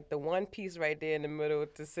have like the one piece right there in the middle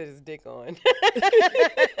to sit his dick on.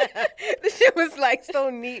 The shit was like so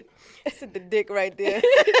neat. Sit the dick right there.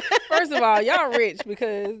 First of all, y'all rich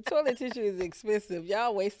because toilet tissue is expensive.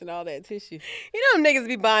 Y'all wasting all that tissue. You know niggas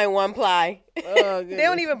be buying one ply. Oh, they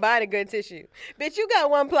don't even buy the good tissue. Bitch, you got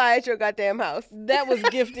one ply at your goddamn house. That was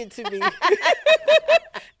gifted to me.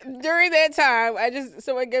 During that time,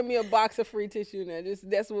 someone gave me a box of free tissue and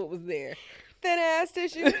that's what was there. Thin ass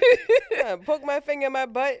tissue. Poke my finger in my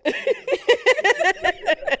butt.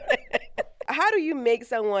 How do you make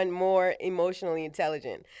someone more emotionally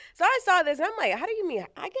intelligent? So I saw this and I'm like, how do you mean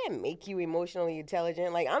I can't make you emotionally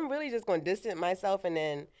intelligent? Like, I'm really just going to distance myself and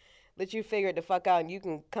then let you figure it the fuck out and you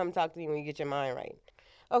can come talk to me when you get your mind right.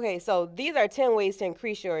 Okay, so these are 10 ways to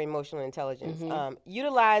increase your emotional intelligence.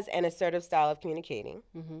 Utilize an assertive style of communicating.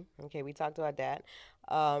 Okay, we talked about that.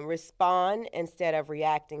 Respond instead of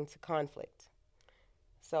reacting to conflict.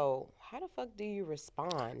 So how the fuck do you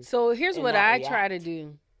respond? So here's what I try to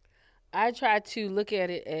do. I try to look at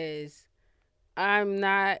it as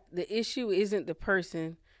the issue isn't the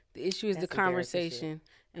person. The issue is the conversation.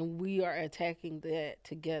 And we are attacking that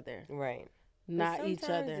together. Right. Not each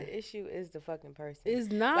other. The issue is the fucking person. It's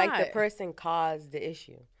not. Like the person caused the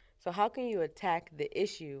issue. So how can you attack the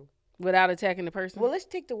issue without attacking the person? Well, let's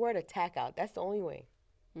take the word attack out. That's the only way.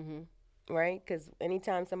 Right? Because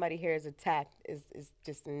anytime somebody hears attack, is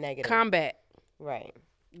just negative. Combat. Right.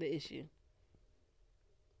 The issue.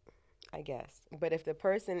 I guess. But if the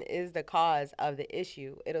person is the cause of the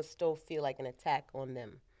issue, it'll still feel like an attack on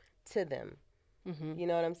them, to them. You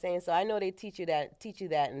know what I'm saying? So I know they teach you that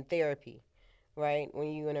in therapy, right?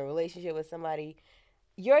 When you're in a relationship with somebody,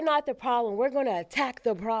 you're not the problem. We're going to attack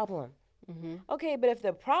the problem. Okay, but if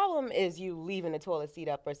the problem is you leaving the toilet seat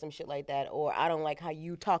up or some shit like that, or I don't like how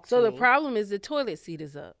you talk to me. So the problem is the toilet seat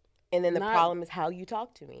is up. And then the problem is how you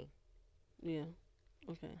talk to me. Yeah.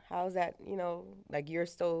 Okay. How's that, like you're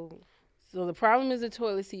still... So the problem is the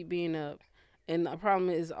toilet seat being up, and the problem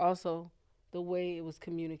is also the way it was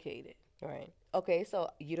communicated. Right. Okay, so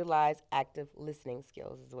utilize active listening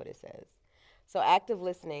skills is what it says. So active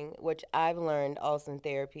listening, which I've learned also in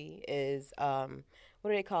therapy, is, what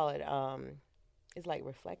do they call it? It's like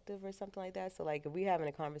reflective or something like that. So like if we're having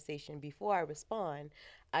a conversation, before I respond,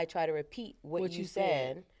 I try to repeat what you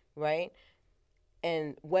said, right?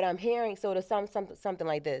 And what I'm hearing, so to something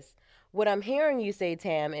like this. What I'm hearing you say,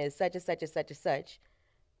 Tam, is such and such and such and such.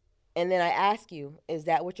 And then I ask you, is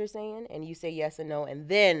that what you're saying? And you say yes or no, and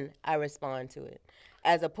then I respond to it,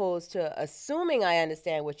 as opposed to assuming I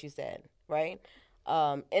understand what you said, right?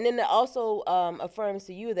 And then it also affirms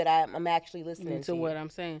to you that I'm actually listening to what I'm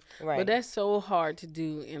saying. Right. But that's so hard to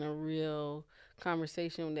do in a real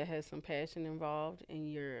conversation that has some passion involved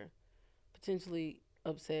and you're potentially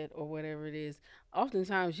upset or whatever it is.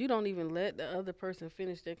 Oftentimes, you don't even let the other person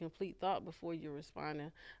finish their complete thought before you're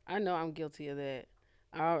responding. I know I'm guilty of that.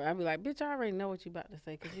 I'll be like, bitch, I already know what you about to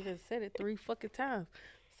say because you just said it 3 fucking times.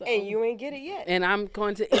 So, and you ain't get it yet. And I'm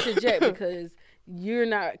going to interject because you're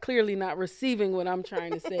clearly not receiving what I'm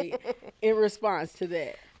trying to say in response to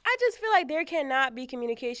that. I just feel like there cannot be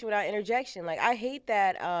communication without interjection. Like, I hate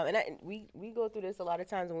that. We go through this a lot of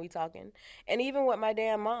times when we talking. And even with my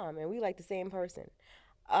damn mom, and we like the same person.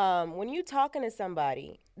 When you talking to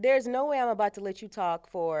somebody, there's no way I'm about to let you talk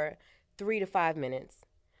for 3 to 5 minutes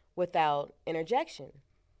without interjection.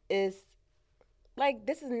 It's like,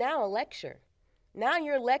 this is now a lecture. Now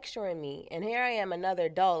you're lecturing me, and here I am, another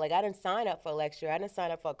adult. Like, I didn't sign up for a lecture. I didn't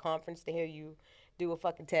sign up for a conference to hear you do a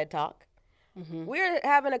fucking TED Talk. We're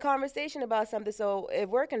having a conversation about something, so if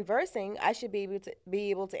we're conversing, I should be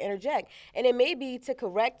able to interject. And it may be to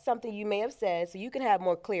correct something you may have said so you can have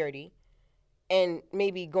more clarity and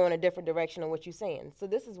maybe go in a different direction on what you're saying. So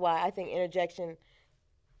this is why I think interjection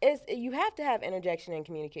is, you have to have interjection in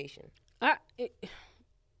communication.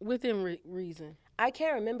 Within reason. I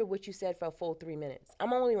can't remember what you said for a full 3 minutes.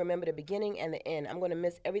 I'm only remember the beginning and the end. I'm going to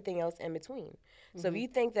miss everything else in between. So if you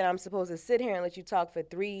think that I'm supposed to sit here and let you talk for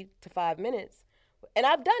 3 to 5 minutes, and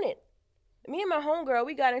I've done it. Me and my homegirl,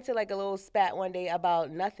 we got into like a little spat one day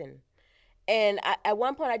about nothing. And at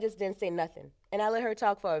one point, I just didn't say nothing. And I let her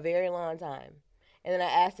talk for a very long time. And then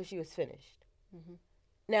I asked if she was finished.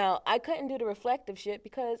 Now, I couldn't do the reflective shit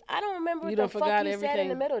because I don't remember what the fuck you said in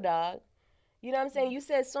the middle, dog. You know what I'm saying? You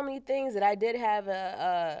said so many things that I did have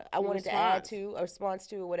I wanted to add to, a response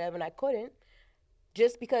to, or whatever, and I couldn't.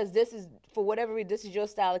 Just because this is, for whatever reason, this is your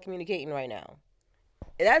style of communicating right now.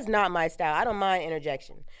 That's not my style. I don't mind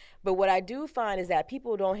interjection. But what I do find is that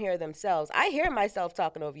people don't hear themselves. I hear myself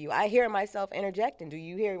talking over you. I hear myself interjecting. Do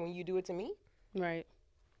you hear it when you do it to me? Right.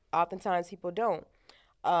 Oftentimes people don't.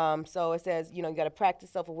 So it says, you know, you got to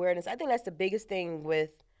practice self-awareness. I think that's the biggest thing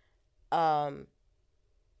with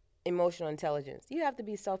emotional intelligence. You have to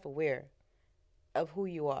be self-aware of who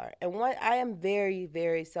you are. And I am very,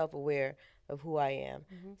 very self-aware of who I am.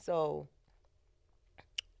 So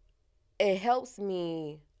it helps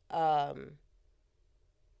me, because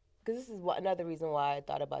this is another reason why I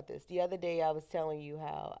thought about this. The other day I was telling you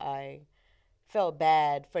how I felt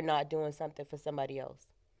bad for not doing something for somebody else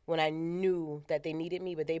when I knew that they needed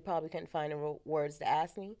me, but they probably couldn't find the words to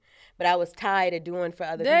ask me. But I was tired of doing for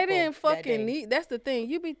other people. They didn't fucking need. That's the thing.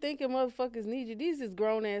 You be thinking motherfuckers need you. These is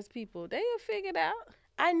grown ass people. They'll figure it out.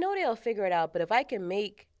 I know they'll figure it out. But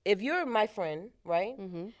if you're my friend, right?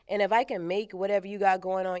 And if I can make whatever you got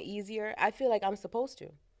going on easier, I feel like I'm supposed to.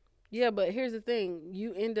 Yeah, but here's the thing.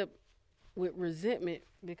 You end up with resentment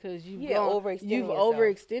because you've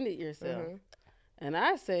overextended yourself. And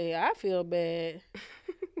I say I feel bad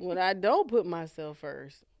when I don't put myself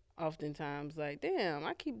first. Oftentimes, like, damn,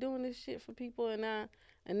 I keep doing this shit for people, and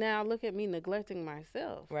now look at me neglecting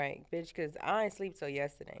myself. Right, bitch, because I didn't sleep till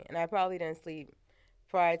yesterday, and I probably didn't sleep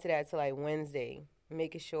prior to that till like Wednesday,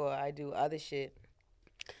 making sure I do other shit.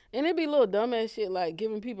 And it be little dumbass shit like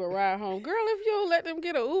giving people a ride home. Girl, if you don't let them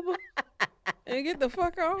get an Uber and get the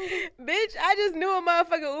fuck on. Bitch, I just knew a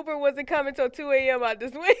motherfucking Uber wasn't coming till 2 a.m. out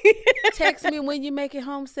this way. Text me when you make it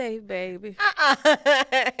home safe, baby. That's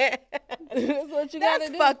what you gotta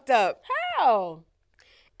do. That's fucked up. How?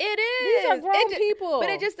 It is. These are grown people. But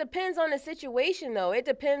it just depends on the situation, though. It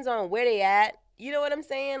depends on where they at. You know what I'm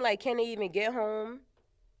saying? Like, can they even get home?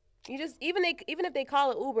 You just even if they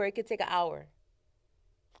call an Uber, it could take an hour.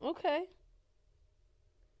 Okay.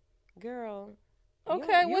 Girl.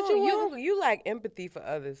 Okay, you like empathy for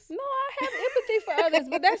others. No, I have empathy for others,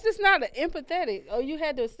 but that's just not an empathetic. Oh, you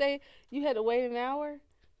had to wait an hour?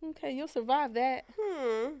 Okay, you'll survive that.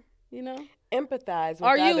 You know? Empathize with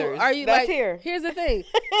others. Are you that's like, here. Here's the thing.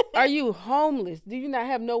 Are you homeless? Do you not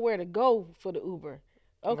have nowhere to go for the Uber?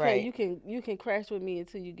 Okay, right. You can crash with me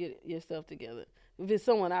until you get yourself together. If it's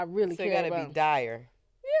someone I really care about. So you gotta be dire.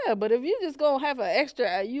 Yeah, but if you just gonna have an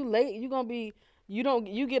extra, you late, you gonna be,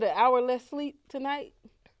 you get an hour less sleep tonight.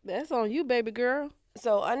 That's on you, baby girl.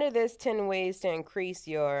 So under this 10 ways to increase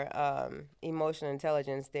your emotional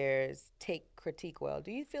intelligence, there's take critique well.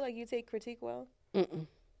 Do you feel like you take critique well?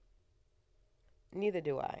 Neither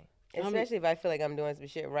do I. Especially if I feel like I'm doing some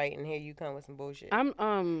shit right, and here you come with some bullshit.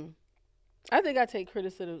 I think I take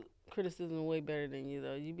criticism way better than you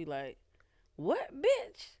though. You be like, what,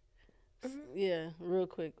 bitch? Yeah, real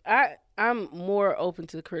quick. I'm more open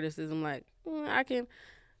to criticism. Like,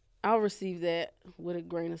 I'll receive that with a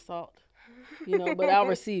grain of salt, you know, but I'll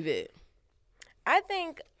receive it. I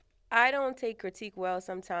think I don't take critique well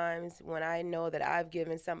sometimes when I know that I've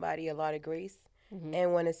given somebody a lot of grace,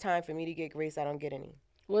 and when it's time for me to get grace, I don't get any.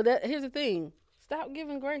 Well, here's the thing. Stop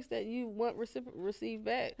giving grace that you want received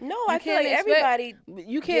back. No, I feel like everybody.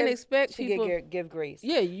 You can't expect people to give grace.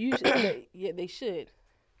 Yeah, they should,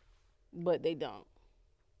 but they don't.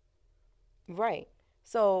 Right.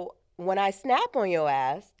 So when I snap on your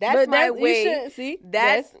ass, that's my way.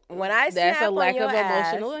 That's when I snap on your ass. That's a lack of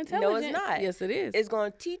emotional intelligence. No, it's not. Yes, it is. It's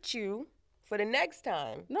going to teach you for the next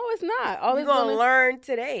time. No, it's not. You're going to learn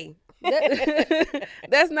today.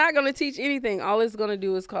 That's not going to teach anything. All it's going to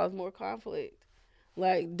do is cause more conflict.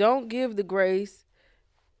 Like, don't give the grace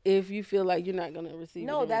if you feel like you're not going to receive it.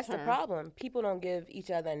 No, that's the problem. People don't give each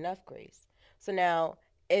other enough grace. So now,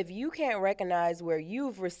 if you can't recognize where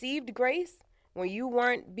you've received grace, when you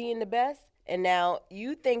weren't being the best, and now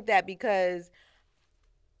you think that because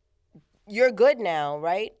you're good now,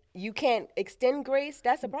 right? You can't extend grace,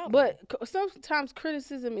 that's a problem. But sometimes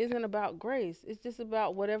criticism isn't about grace. It's just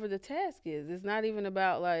about whatever the task is. It's not even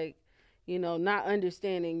about, like, you know, not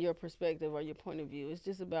understanding your perspective or your point of view. It's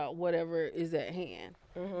just about whatever is at hand.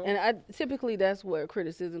 And typically that's where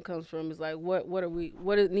criticism comes from. Is like, what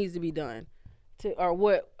needs to be done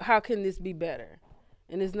how can this be better?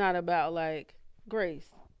 And it's not about like grace.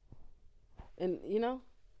 And no?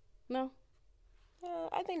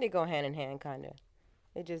 I think they go hand in hand, kind of.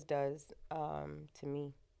 It just does, to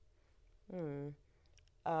me.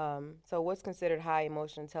 So what's considered high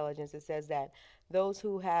emotional intelligence? It says that those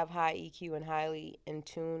who have high EQ and highly in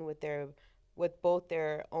tune with both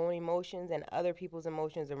their own emotions and other people's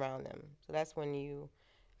emotions around them. So that's when you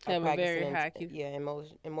have a very high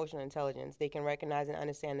EQ. Emotional intelligence. They can recognize and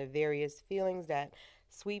understand the various feelings that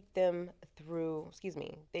sweep them through.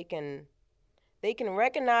 They can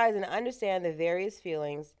recognize and understand the various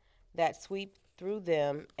feelings that sweep through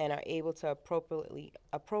them and are able to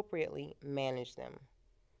appropriately manage them.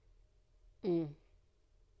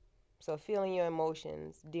 So feeling your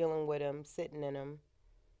emotions, dealing with them, sitting in them,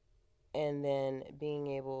 and then being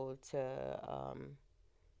able to,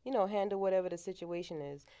 handle whatever the situation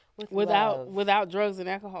is without drugs and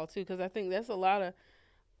alcohol too. Because I think that's a lot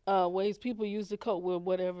of ways people use to cope with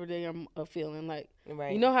whatever they are feeling. Like,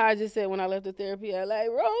 right. You know how I just said when I left the therapy, I like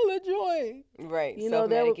roll a joint. Right.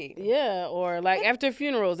 Self-medicate. Yeah. Or like after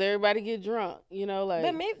funerals, everybody get drunk.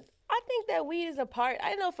 But maybe I think that weed is a part.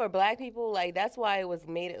 I know for Black people, like that's why it was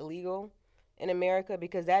made illegal in America,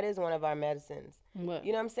 because that is one of our medicines. What?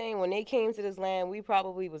 You know what I'm saying? When they came to this land, we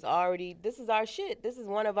probably was already, this is our shit. This is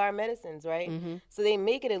one of our medicines, right? Mm-hmm. So they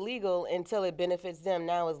make it illegal until it benefits them.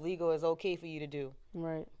 Now it's legal, it's okay for you to do.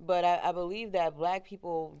 Right. But I believe that Black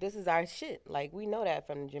people, this is our shit. Like, we know that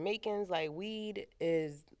from the Jamaicans. Like, weed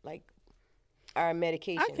is, like, our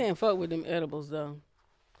medication. I can't fuck with them edibles, though.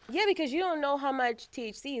 Yeah, because you don't know how much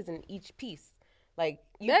THC is in each piece. Like,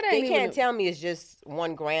 they can't tell me it's just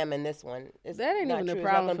 1 gram in this one. That ain't even a problem for me. It's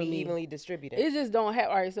not going to be evenly distributed. It just don't have.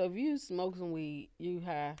 All right, so if you smoke some weed, you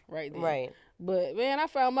high right there. Right. But, man, I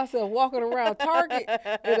found myself walking around Target,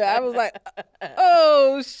 and I was like,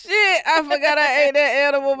 oh, shit, I forgot I ate that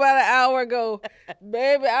edible about an hour ago.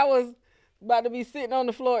 Baby, I was about to be sitting on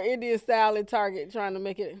the floor Indian style in Target trying to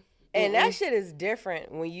make it. And that shit is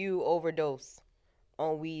different when you overdose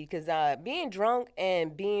on weed, because being drunk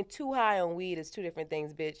and being too high on weed is 2 different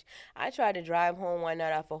things, bitch. I tried to drive home one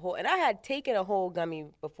night off a whole, and I had taken a whole gummy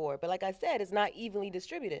before, but like I said, it's not evenly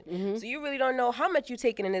distributed. Mm-hmm. So you really don't know how much you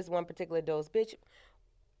taking in this one particular dose, bitch.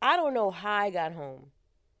 I don't know how I got home.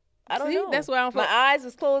 I don't know. That's why I'm. My eyes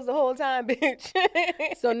was closed the whole time, bitch.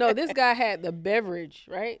 So no, this guy had the beverage,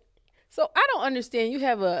 right? So I don't understand. You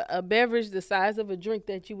have a beverage the size of a drink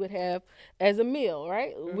that you would have as a meal,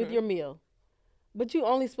 right? Mm-hmm. With your meal. But you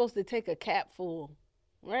only supposed to take a cap full,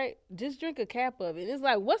 right? Just drink a cap of it. It's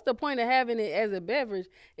like, what's the point of having it as a beverage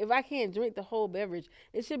if I can't drink the whole beverage?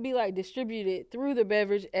 It should be like distributed through the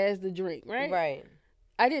beverage as the drink, right? Right.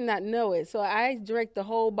 I did not know it. So I drank the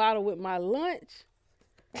whole bottle with my lunch.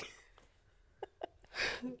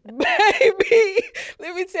 Baby,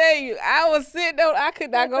 let me tell you, I was sitting on, I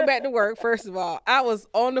could not go back to work, first of all. I was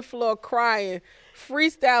on the floor crying,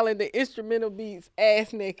 freestyling the instrumental beats,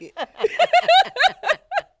 ass naked.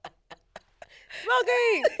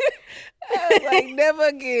 Smoking. I was like, never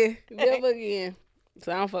again, never again.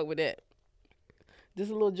 So I don't fuck with that. Just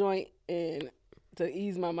a little joint and to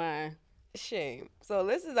ease my mind. Shame. So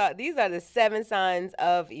these are the 7 signs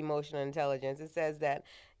of emotional intelligence. It says that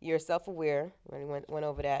you're self-aware. We went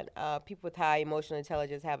over that. People with high emotional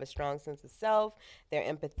intelligence have a strong sense of self. They're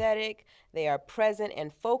empathetic. They are present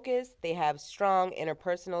and focused. They have strong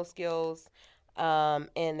interpersonal skills,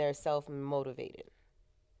 and they're self-motivated.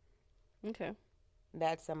 Okay.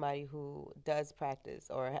 That's somebody who does practice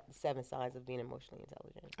or 7 signs of being emotionally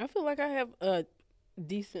intelligent. I feel like I have a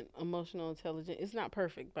decent emotional intelligence. It's not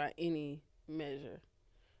perfect by any measure,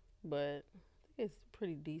 but I think it's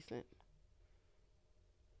pretty decent.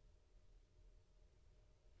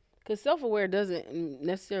 Because self-aware doesn't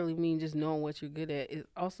necessarily mean just knowing what you're good at. It's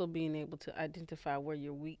also being able to identify where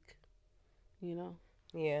you're weak, you know?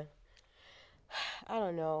 Yeah. I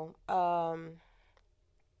don't know. I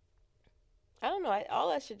don't know.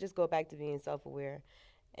 All that should just go back to being self-aware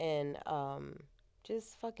and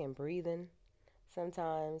just fucking breathing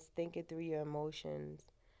sometimes, thinking through your emotions,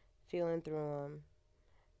 feeling through them,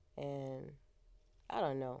 and I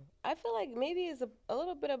don't know. I feel like maybe it's a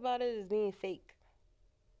little bit about it is being fake.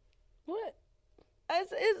 What?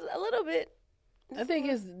 It's a little bit. I think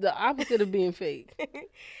it's the opposite of being fake.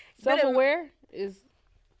 Self-aware is...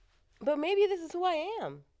 But maybe this is who I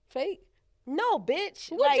am. Fake? No, bitch.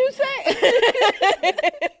 What you say?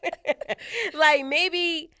 Like,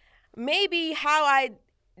 maybe how I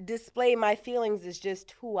display my feelings is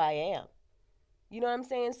just who I am. You know what I'm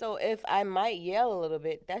saying? So if I might yell a little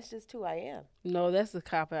bit, that's just who I am. No, that's a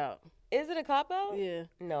cop-out. Is it a cop-out? Yeah.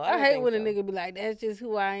 No, I don't hate think when so. a nigga be like, that's just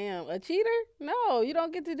who I am. A cheater? No, you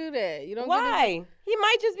don't get to do that. You don't Why? Get He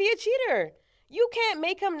might just be a cheater. You can't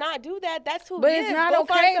make him not do that. That's who But he it's is. not Go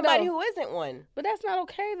okay, find somebody though. who isn't one. But that's not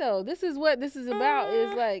okay, though. This is what this is about,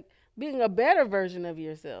 is like being a better version of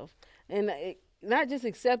yourself. And not just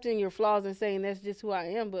accepting your flaws and saying that's just who I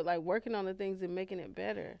am, but like working on the things and making it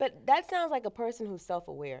better. But that sounds like a person who's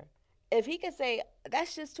self-aware. If he could say,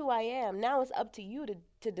 that's just who I am, now it's up to you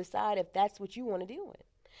to decide if that's what you want to deal with.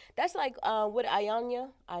 That's like with Ayanya.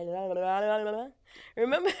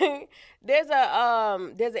 Remember, there's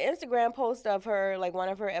an Instagram post of her, like one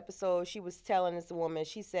of her episodes. She was telling this woman,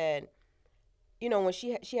 she said, you know, when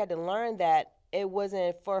she had to learn that it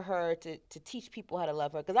wasn't for her to teach people how to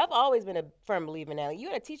love her. Because I've always been a firm believer in that. You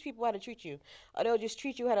got to teach people how to treat you, or they'll just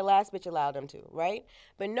treat you how the last bitch allowed them to, right?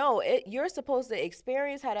 But no, you're supposed to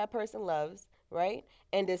experience how that person loves, right?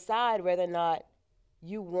 And decide whether or not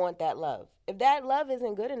you want that love. If that love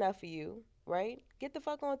isn't good enough for you, right, get the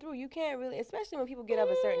fuck on through. You can't really, especially when people get of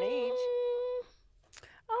a certain age.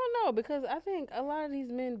 I don't know, because I think a lot of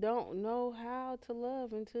these men don't know how to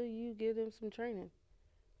love until you give them some training.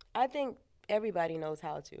 I think everybody knows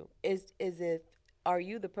how to. Are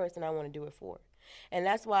you the person I want to do it for? And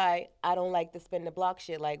that's why I don't like the spin the block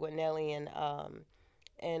shit like with Nelly and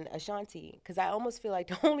Ashanti, because I almost feel like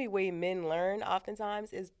the only way men learn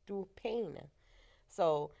oftentimes is through pain.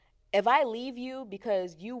 So if I leave you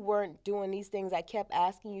because you weren't doing these things I kept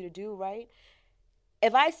asking you to do, right?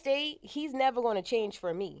 If I stay, he's never going to change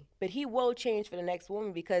for me, but he will change for the next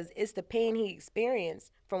woman, because it's the pain he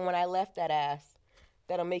experienced from when I left that ass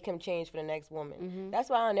that'll make him change for the next woman. Mm-hmm. That's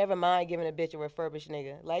why I never mind giving a bitch a refurbished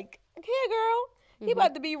nigga. Like, here, girl, he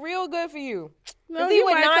about to be real good for you. Because he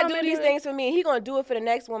would not do these things for me. He going to do it for the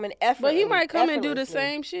next woman effortlessly. But he might come and do the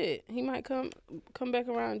same shit. He might come back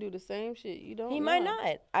around and do the same shit. You don't know. He might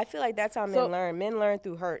not. I feel like that's how men learn. Men learn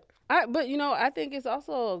through hurt. But, you know, I think it's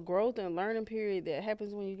also a growth and learning period that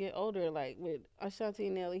happens when you get older. Like with Ashanti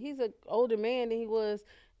and Nelly, he's an older man than he was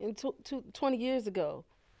in 20 years ago.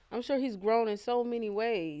 I'm sure he's grown in so many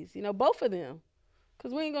ways, you know, both of them.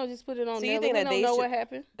 Because we ain't going to just put it on so Nelly. You think we that don't know what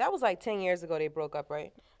happened. That was like 10 years ago they broke up,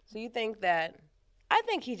 right? So you think that, I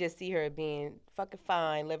think he just see her being fucking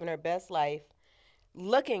fine, living her best life,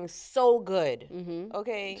 looking so good,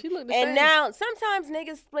 okay? She looked the and same. now, sometimes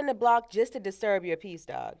niggas split the block just to disturb your peace,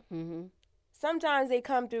 dog. Mm-hmm. Sometimes they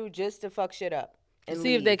come through just to fuck shit up. And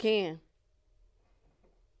see if they can.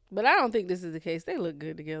 But I don't think this is the case. They look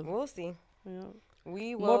good together. We'll see. Yeah.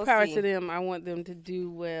 We will More power see. to them. I want them to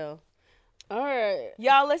do well. All right.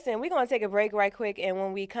 Y'all, listen, we're going to take a break right quick. And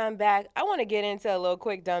when we come back, I want to get into a little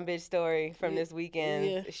quick dumb bitch story from this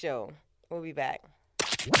weekend's show. We'll be back.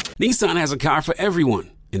 Nissan has a car for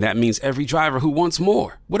everyone, and that means every driver who wants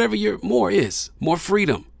more. Whatever your more is. More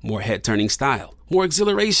freedom, more head-turning style, more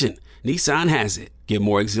exhilaration. Nissan has it. Get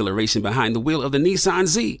more exhilaration behind the wheel of the Nissan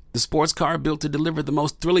Z, the sports car built to deliver the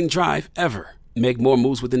most thrilling drive ever. Make more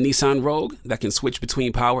moves with the Nissan Rogue that can switch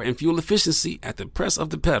between power and fuel efficiency at the press of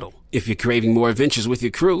the pedal. If you're craving more adventures with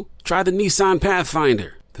your crew, try the Nissan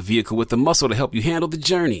Pathfinder, the vehicle with the muscle to help you handle the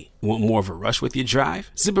journey. Want more of a rush with your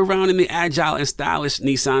drive? Zip around in the agile and stylish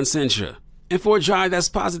Nissan Sentra. And for a drive that's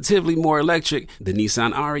positively more electric, the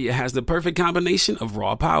Nissan Ariya has the perfect combination of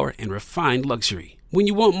raw power and refined luxury. When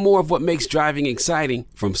you want more of what makes driving exciting,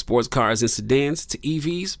 from sports cars and sedans to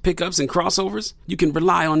EVs, pickups, and crossovers, you can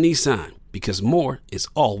rely on Nissan, because more is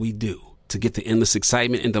all we do. To get the endless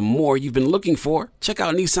excitement and the more you've been looking for, check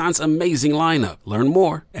out Nissan's amazing lineup. Learn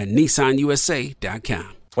more at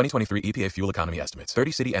nissanusa.com. 2023 EPA fuel economy estimates.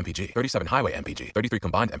 30 city MPG, 37 highway MPG, 33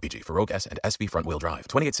 combined MPG for Rogue S and SV front-wheel drive.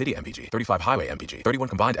 28 city MPG, 35 highway MPG, 31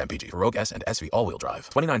 combined MPG for Rogue S and SV all-wheel drive.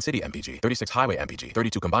 29 city MPG, 36 highway MPG,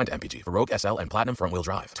 32 combined MPG for Rogue SL and Platinum front-wheel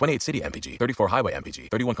drive. 28 city MPG, 34 highway MPG,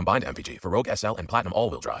 31 combined MPG for Rogue SL and Platinum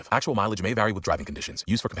all-wheel drive. Actual mileage may vary with driving conditions.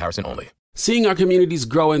 Used for comparison only. Seeing our communities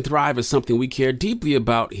grow and thrive is something we care deeply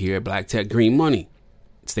about here at Black Tech Green Money.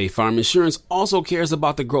 State Farm Insurance also cares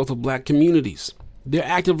about the growth of black communities. They're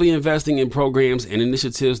actively investing in programs and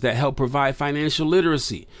initiatives that help provide financial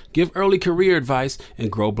literacy, give early career advice,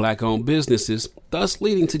 and grow black-owned businesses, thus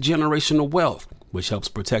leading to generational wealth, which helps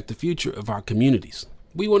protect the future of our communities.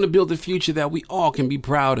 We want to build a future that we all can be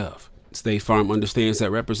proud of. State Farm understands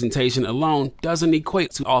that representation alone doesn't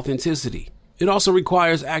equate to authenticity. It also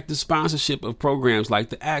requires active sponsorship of programs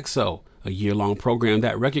like the AXO, a year-long program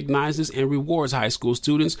that recognizes and rewards high school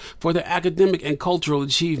students for their academic and cultural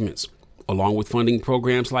achievements, along with funding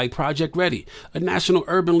programs like Project Ready, a National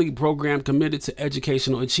Urban League program committed to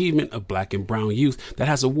educational achievement of black and brown youth that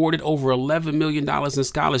has awarded over $11 million in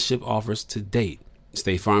scholarship offers to date.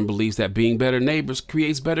 State Farm believes that being better neighbors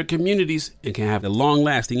creates better communities and can have a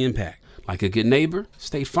long-lasting impact. Like a good neighbor,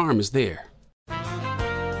 State Farm is there.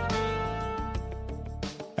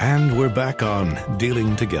 And we're back on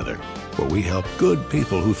Dealing Together, where we help good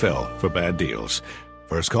people who fell for bad deals.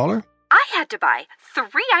 First caller? I had to buy 3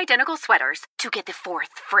 identical sweaters to get the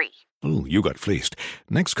 4th free. Ooh, you got fleeced.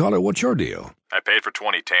 Next caller, what's your deal? I paid for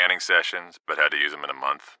 20 tanning sessions, but had to use them in a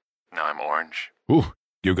month. Now I'm orange. Ooh,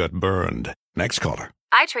 you got burned. Next caller.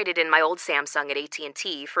 I traded in my old Samsung at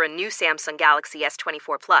AT&T for a new Samsung Galaxy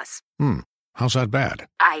S24 Plus. How's that bad?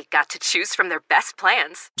 I got to choose from their best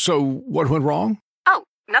plans. So, what went wrong? Oh,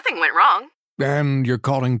 nothing went wrong. And you're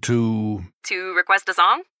calling to... To request a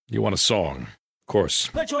song? You want a song. Of course.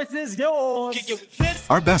 The choice is yours.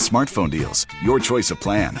 Our best smartphone deals. Your choice of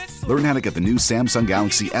plan. Learn how to get the new Samsung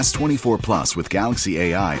Galaxy S24 Plus with Galaxy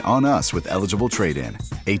AI on us with eligible trade-in.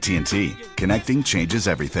 AT&T. Connecting changes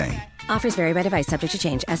everything. Offers vary by device, subject to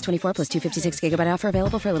change. S24 plus 256 gigabyte offer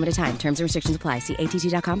available for a limited time. Terms and restrictions apply. See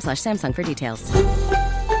att.com/Samsung for details.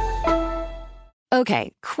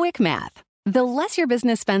 Okay, quick math. The less your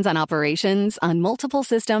business spends on operations, on multiple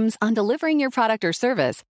systems, on delivering your product or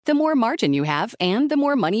service, the more margin you have and the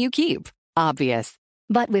more money you keep. Obvious.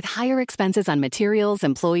 But with higher expenses on materials,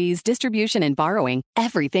 employees, distribution, and borrowing,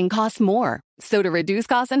 everything costs more. So to reduce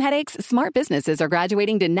costs and headaches, smart businesses are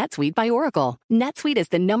graduating to NetSuite by Oracle. NetSuite is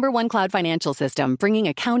the #1 cloud financial system, bringing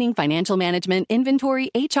accounting, financial management,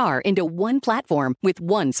 inventory, HR into one platform with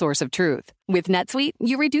one source of truth. With NetSuite,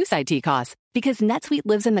 you reduce IT costs because NetSuite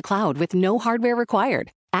lives in the cloud with no hardware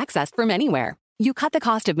required, accessed from anywhere. You cut the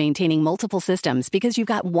cost of maintaining multiple systems because you've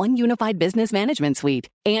got one unified business management suite.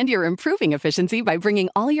 And you're improving efficiency by bringing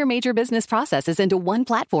all your major business processes into one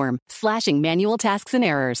platform, slashing manual tasks and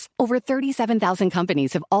errors. Over 37,000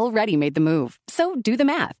 companies have already made the move. So do the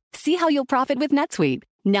math. See how you'll profit with NetSuite.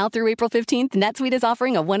 Now through April 15th, NetSuite is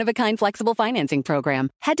offering a one-of-a-kind flexible financing program.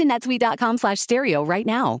 Head to netsuite.com/stereo right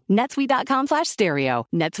now. netsuite.com/stereo.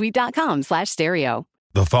 netsuite.com/stereo.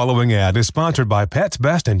 The following ad is sponsored by Pets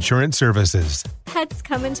Best Insurance Services. Pets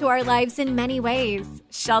come into our lives in many ways.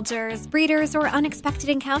 Shelters, breeders, or unexpected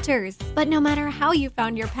encounters. But no matter how you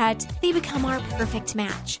found your pet, they become our perfect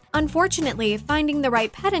match. Unfortunately, finding the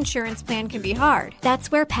right pet insurance plan can be hard.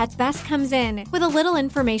 That's where Pets Best comes in. With a little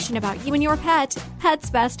information about you and your pet, Pets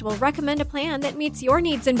Best will recommend a plan that meets your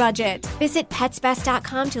needs and budget. Visit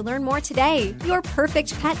PetsBest.com to learn more today. Your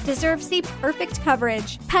perfect pet deserves the perfect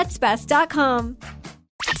coverage. PetsBest.com.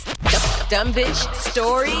 Dumb bitch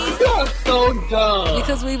stories. You're so dumb.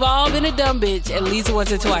 Because we've all been a dumb bitch at least once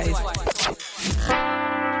or twice.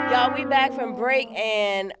 Y'all, we back from break,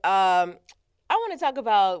 and I want to talk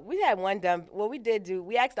about, we had one dumb,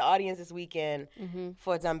 we asked the audience this weekend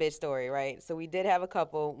for a dumb bitch story, right? So we did have a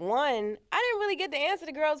couple. One, I didn't really get to answer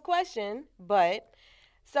the girl's question, but...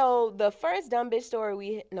 So the first dumb bitch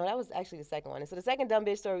story that was actually the second one. And so the second dumb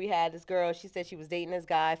bitch story we had, this girl, she said she was dating this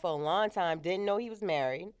guy for a long time, didn't know he was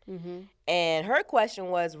married. And her question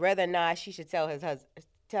was whether or not she should tell his husband,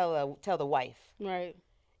 tell the wife. Right.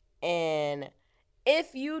 And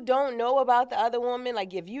if you don't know about the other woman,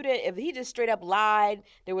 like if he just straight up lied,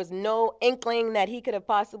 there was no inkling that he could have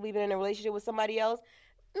possibly been in a relationship with somebody else,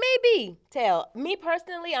 maybe tell. Me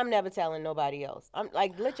personally, I'm never telling nobody else. I'm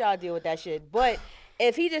like, let y'all deal with that shit. But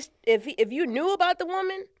if you knew about the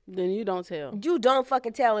woman, then you don't tell. You don't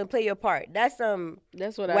fucking tell and play your part. That's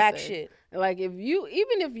what whack shit. Like even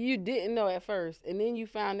if you didn't know at first and then you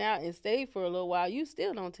found out and stayed for a little while, you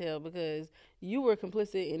still don't tell because you were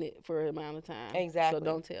complicit in it for an amount of time. Exactly. So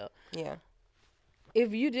don't tell. Yeah.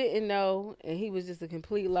 If you didn't know and he was just a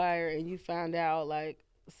complete liar and you found out like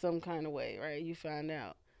some kind of way, right? You found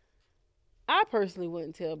out. I personally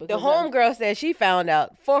wouldn't tell because the homegirl said she found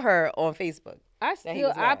out for her on Facebook.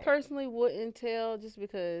 I personally wouldn't tell just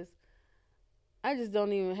because I just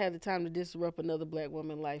don't even have the time to disrupt another black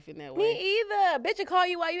woman's life in that way. Me either. Bitch will call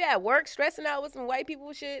you while you at work stressing out with some white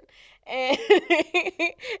people shit. And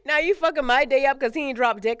now you fucking my day up because he ain't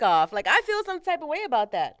dropped dick off. Like, I feel some type of way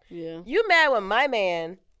about that. Yeah. You mad with my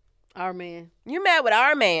man. Our man. You mad with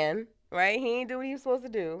our man. Right? He ain't do what he was supposed to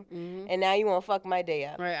do. And now you want to fuck my day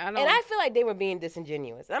up. Right. And I feel like they were being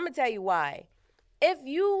disingenuous. I'm going to tell you why. If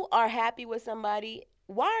you are happy with somebody,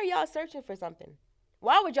 why are y'all searching for something?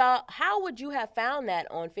 How would you have found that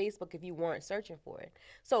on Facebook if you weren't searching for it?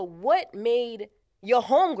 So what made your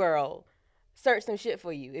homegirl search some shit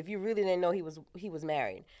for you if you really didn't know he was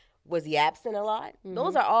married? Was he absent a lot?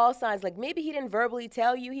 Those are all signs. Like maybe he didn't verbally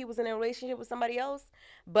tell you he was in a relationship with somebody else,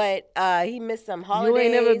 but he missed some holidays. You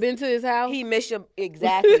ain't never been to his house? He missed your,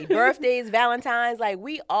 exactly. Birthdays, Valentine's. Like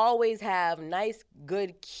we always have nice,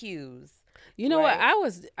 good cues. You know right?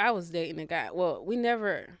 what? I was dating a guy. Well, we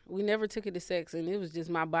never took it to sex, and it was just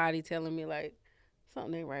my body telling me like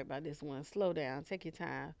something ain't right about this one. Slow down, take your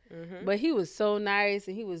time. Mm-hmm. But he was so nice,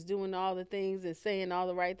 and he was doing all the things and saying all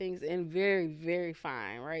the right things, and very, very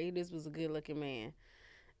fine. Right? This was a good looking man,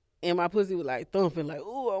 and my pussy was like thumping, like,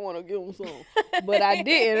 ooh, I want to give him some, but I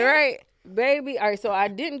didn't. Right, baby. All right, so I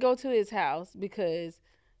didn't go to his house because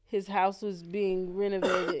his house was being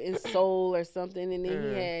renovated and sold or something, and then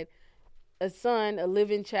he had a son, a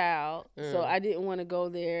living child. So I didn't want to go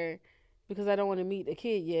there because I don't want to meet a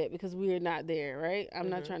kid yet because we are not there, right? I'm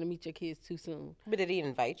not trying to meet your kids too soon. But did he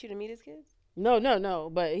invite you to meet his kids? No.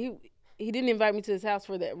 But he didn't invite me to his house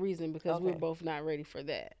for that reason because we're both not ready for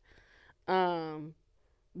that.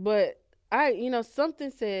 But something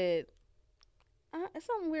said,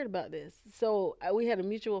 something weird about this. So we had a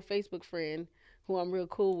mutual Facebook friend who I'm real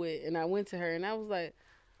cool with, and I went to her and I was like,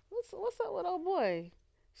 what's up with old boy?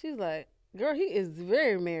 She's like, girl, he is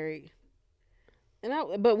very married.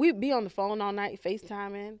 But we'd be on the phone all night,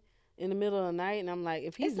 FaceTiming in the middle of the night, and I'm like,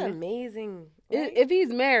 if he's amazing. Right? If he's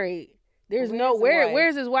married,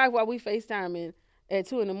 where's his wife while we FaceTiming at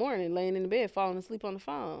 2 a.m, laying in the bed, falling asleep on the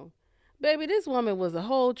phone? Baby, this woman was a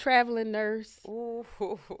whole traveling nurse. Ooh.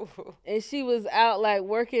 And she was out like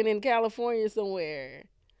working in California somewhere.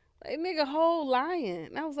 Like, nigga, whole lying.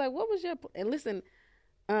 And I was like, what was your and listen,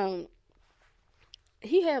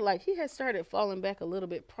 he had started falling back a little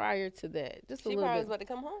bit prior to that. Just a little bit. She probably was about to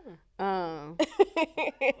come home.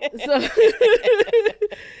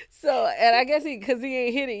 So, and I guess because he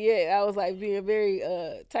ain't hit it yet, I was like being very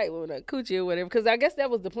tight with a coochie or whatever. Because I guess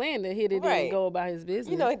that was the plan, to hit it and go about his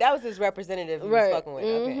business. You know, that was his representative he was fucking with.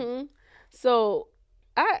 Okay. So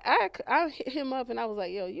I hit him up and I was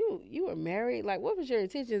like, yo, you were married? Like, what was your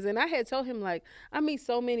intentions? And I had told him, like, I meet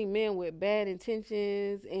so many men with bad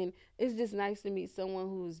intentions, and it's just nice to meet someone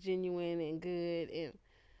who's genuine and good.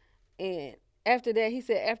 And after that, he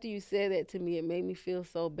said, after you said that to me, it made me feel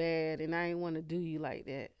so bad, and I didn't want to do you like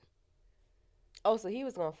that. Oh, so he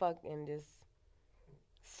was going to fuck and just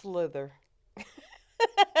slither.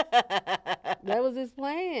 That was his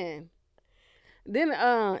plan. Then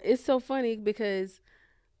it's so funny because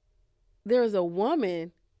there was a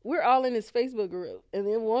woman, we're all in this Facebook group, and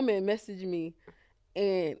then a woman messaged me,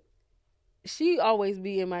 and she always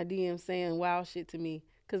be in my DM saying wild shit to me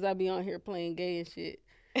because I be on here playing gay and shit.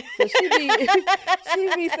 So she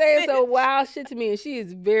be saying some wild shit to me, and she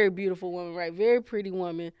is a very beautiful woman, right? Very pretty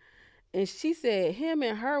woman. And she said him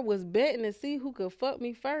and her was betting to see who could fuck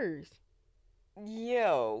me first.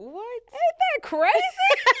 Yo, what? Ain't that crazy?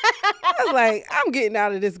 I was like, I'm getting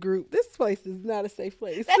out of this group. This place is not a safe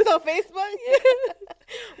place. That's on Facebook?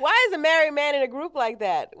 Why is a married man in a group like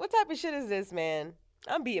that? What type of shit is this, man?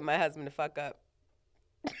 I'm beating my husband to fuck up.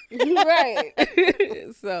 Right.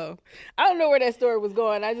 So, I don't know where that story was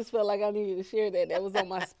going. I just felt like I needed to share that. That was on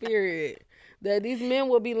my spirit. That these men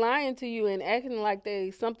will be lying to you and acting like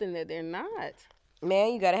they something that they're not.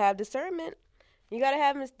 Man, you got to have discernment. You got to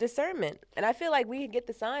have discernment. And I feel like we get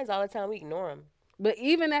the signs all the time. We ignore them. But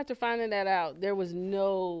even after finding that out, there was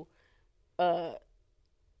no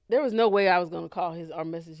way I was going to call or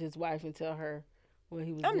message his wife and tell her what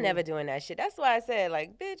he was doing. I'm never doing that shit. That's why I said,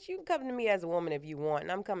 like, bitch, you can come to me as a woman if you want,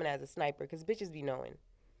 and I'm coming as a sniper, because bitches be knowing.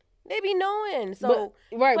 They be knowing. So,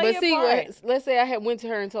 let's say I had went to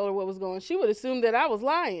her and told her what was going on. She would assume that I was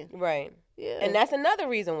lying. Right. Yeah. And that's another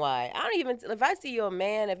reason why. If I see your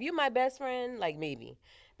man, if you my best friend, like, maybe.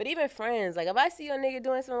 But even friends, like, if I see your nigga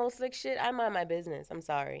doing some old slick shit, I mind my business. I'm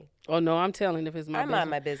sorry. Oh, no, I'm telling if it's my I mind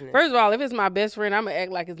my business. First of all, if it's my best friend, I'm going to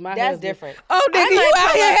act like it's my husband. That's different. Oh, nigga, you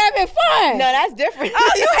out here having fun. No, that's different.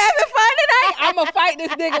 Oh, you having fun tonight? I'm going to fight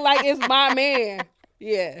this nigga like it's my man.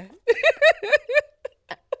 Yeah.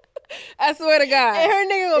 I swear to God. And her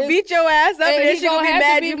nigga gonna beat your ass up, and then she gonna be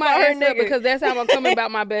mad you for her nigga. Because that's how I'm coming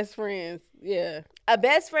about my best friends. Yeah. A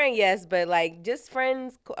best friend, yes, but like just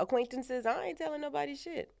friends, acquaintances, I ain't telling nobody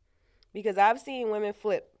shit. Because I've seen women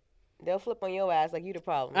flip. They'll flip on your ass like you the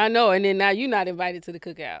problem. I know, and then now you not invited to the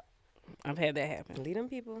cookout. I've had that happen. Lead them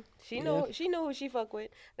people. She know who she fuck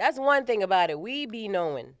with. That's one thing about it. We be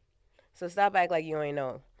knowing. So stop acting like you ain't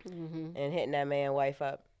know. And hitting that man wife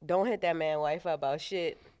up. Don't hit that man wife up about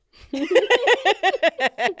shit.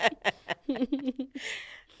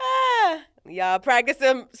 Y'all practice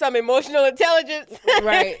some emotional intelligence.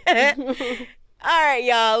 Right. All right,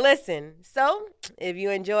 y'all, listen. So, if you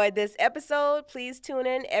enjoyed this episode, please tune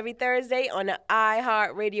in every Thursday on the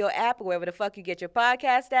iHeartRadio app, or wherever the fuck you get your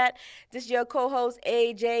podcast at. This is your co-host,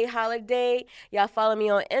 AJ Holiday. Y'all follow me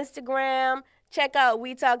on Instagram, Check out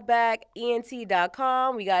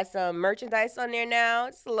WeTalkBackENT.com. We got some merchandise on there now.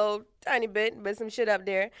 It's a little tiny bit, but some shit up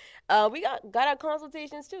there. We got our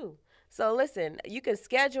consultations too. So listen, you can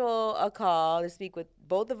schedule a call to speak with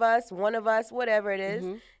both of us, one of us, whatever it is.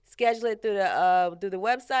 Schedule it through the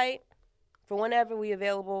website for whenever we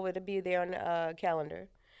available. It'll be there on the calendar,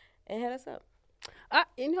 and hit us up. I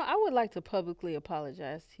would like to publicly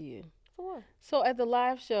apologize to you. For what? So at the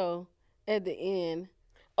live show, at the end.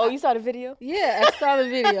 Oh, you saw the video? Yeah, I saw the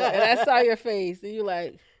video, and I saw your face, and you're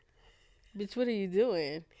like, bitch, what are you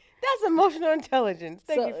doing? That's emotional intelligence.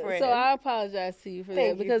 Thank you, friend. So I apologize to you for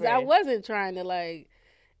that because I wasn't trying to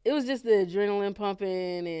it was just the adrenaline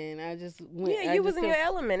pumping, and I just went. Yeah, you was in your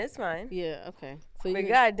element. It's fine. Yeah, okay. So but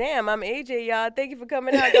goddamn, I'm AJ, y'all. Thank you for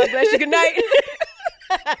coming out. God bless you. Good night.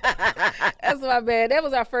 That's my bad. That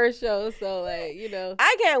was our first show, so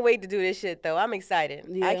I can't wait to do this shit though. I'm excited.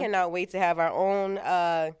 Yeah. I cannot wait to have our own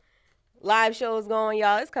live shows going,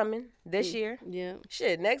 y'all. It's coming this year. Yeah.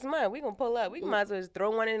 Shit, next month we gonna pull up. We might as well just throw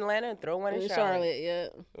one in Atlanta and throw one in Charlotte. Yeah.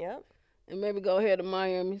 Yep. And maybe go ahead to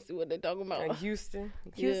Miami, see what they're talking about. Houston,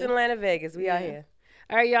 Atlanta, Vegas. We out here.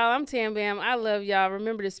 All right, y'all. I'm Tam Bam. I love y'all.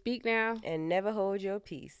 Remember to speak now and never hold your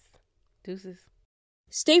peace. Deuces.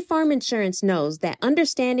 State Farm Insurance knows that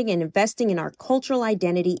understanding and investing in our cultural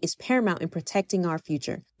identity is paramount in protecting our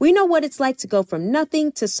future. We know what it's like to go from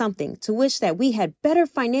nothing to something, to wish that we had better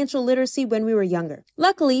financial literacy when we were younger.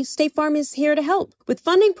 Luckily, State Farm is here to help with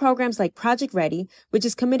funding programs like Project Ready, which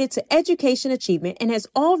is committed to education achievement and has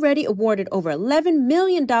already awarded over $11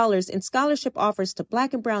 million in scholarship offers to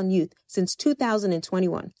Black and Brown youth since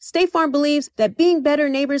 2021. State Farm believes that being better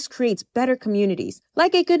neighbors creates better communities.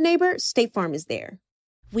 Like a good neighbor, State Farm is there.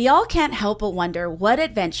 We all can't help but wonder what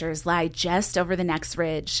adventures lie just over the next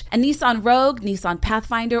ridge. A Nissan Rogue, Nissan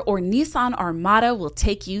Pathfinder, or Nissan Armada will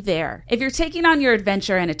take you there. If you're taking on your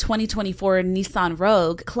adventure in a 2024 Nissan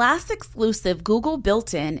Rogue, class-exclusive Google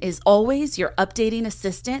built-in is always your updating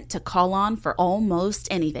assistant to call on for almost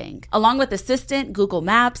anything. Along with Assistant, Google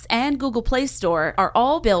Maps, and Google Play Store are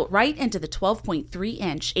all built right into the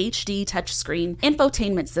 12.3-inch HD touchscreen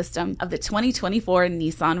infotainment system of the 2024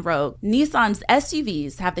 Nissan Rogue. Nissan's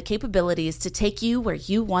SUVs have the capabilities to take you where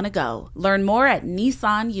you want to go. Learn more at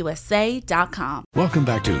NissanUSA.com. Welcome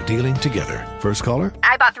back to Dealing Together. First caller?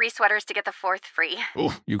 I bought 3 sweaters to get the 4th free.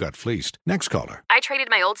 Oh, you got fleeced. Next caller? I traded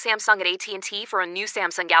my old Samsung at AT&T for a new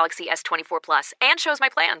Samsung Galaxy S24 Plus and chose my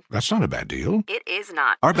plan. That's not a bad deal. It is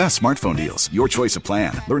not. Our best smartphone deals. Your choice of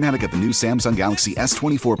plan. Learn how to get the new Samsung Galaxy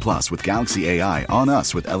S24 Plus with Galaxy AI on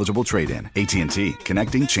us with eligible trade-in. AT&T.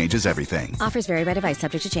 Connecting changes everything. Offers vary by device.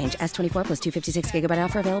 Subject to change. S24 plus 256 gigabyte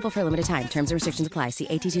offer available for a limited time. Terms and restrictions apply. See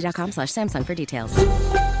att.com/Samsung for details.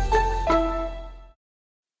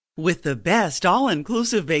 With the best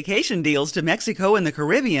all-inclusive vacation deals to Mexico and the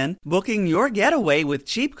Caribbean, booking your getaway with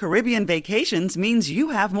Cheap Caribbean Vacations means you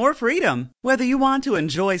have more freedom. Whether you want to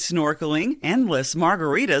enjoy snorkeling, endless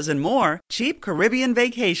margaritas, and more, Cheap Caribbean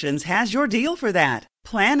Vacations has your deal for that.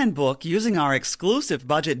 Plan and book using our exclusive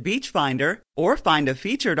budget beach finder, or find a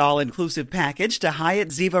featured all-inclusive package to Hyatt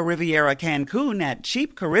Ziva Riviera Cancun at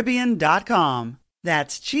cheapcaribbean.com.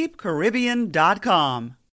 That's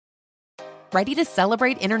cheapcaribbean.com. Ready to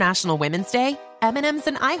celebrate International Women's Day? M&M's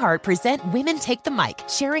and iHeart present Women Take the Mic,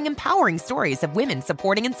 sharing empowering stories of women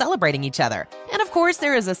supporting and celebrating each other. And of course,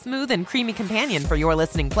 there is a smooth and creamy companion for your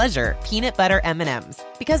listening pleasure, peanut butter M&M's.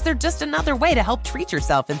 Because they're just another way to help treat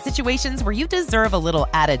yourself in situations where you deserve a little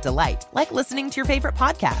added delight, like listening to your favorite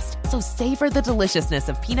podcast. So savor the deliciousness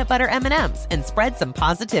of peanut butter M&M's and spread some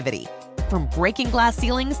positivity. From breaking glass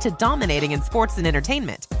ceilings to dominating in sports and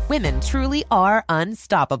entertainment, women truly are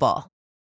unstoppable.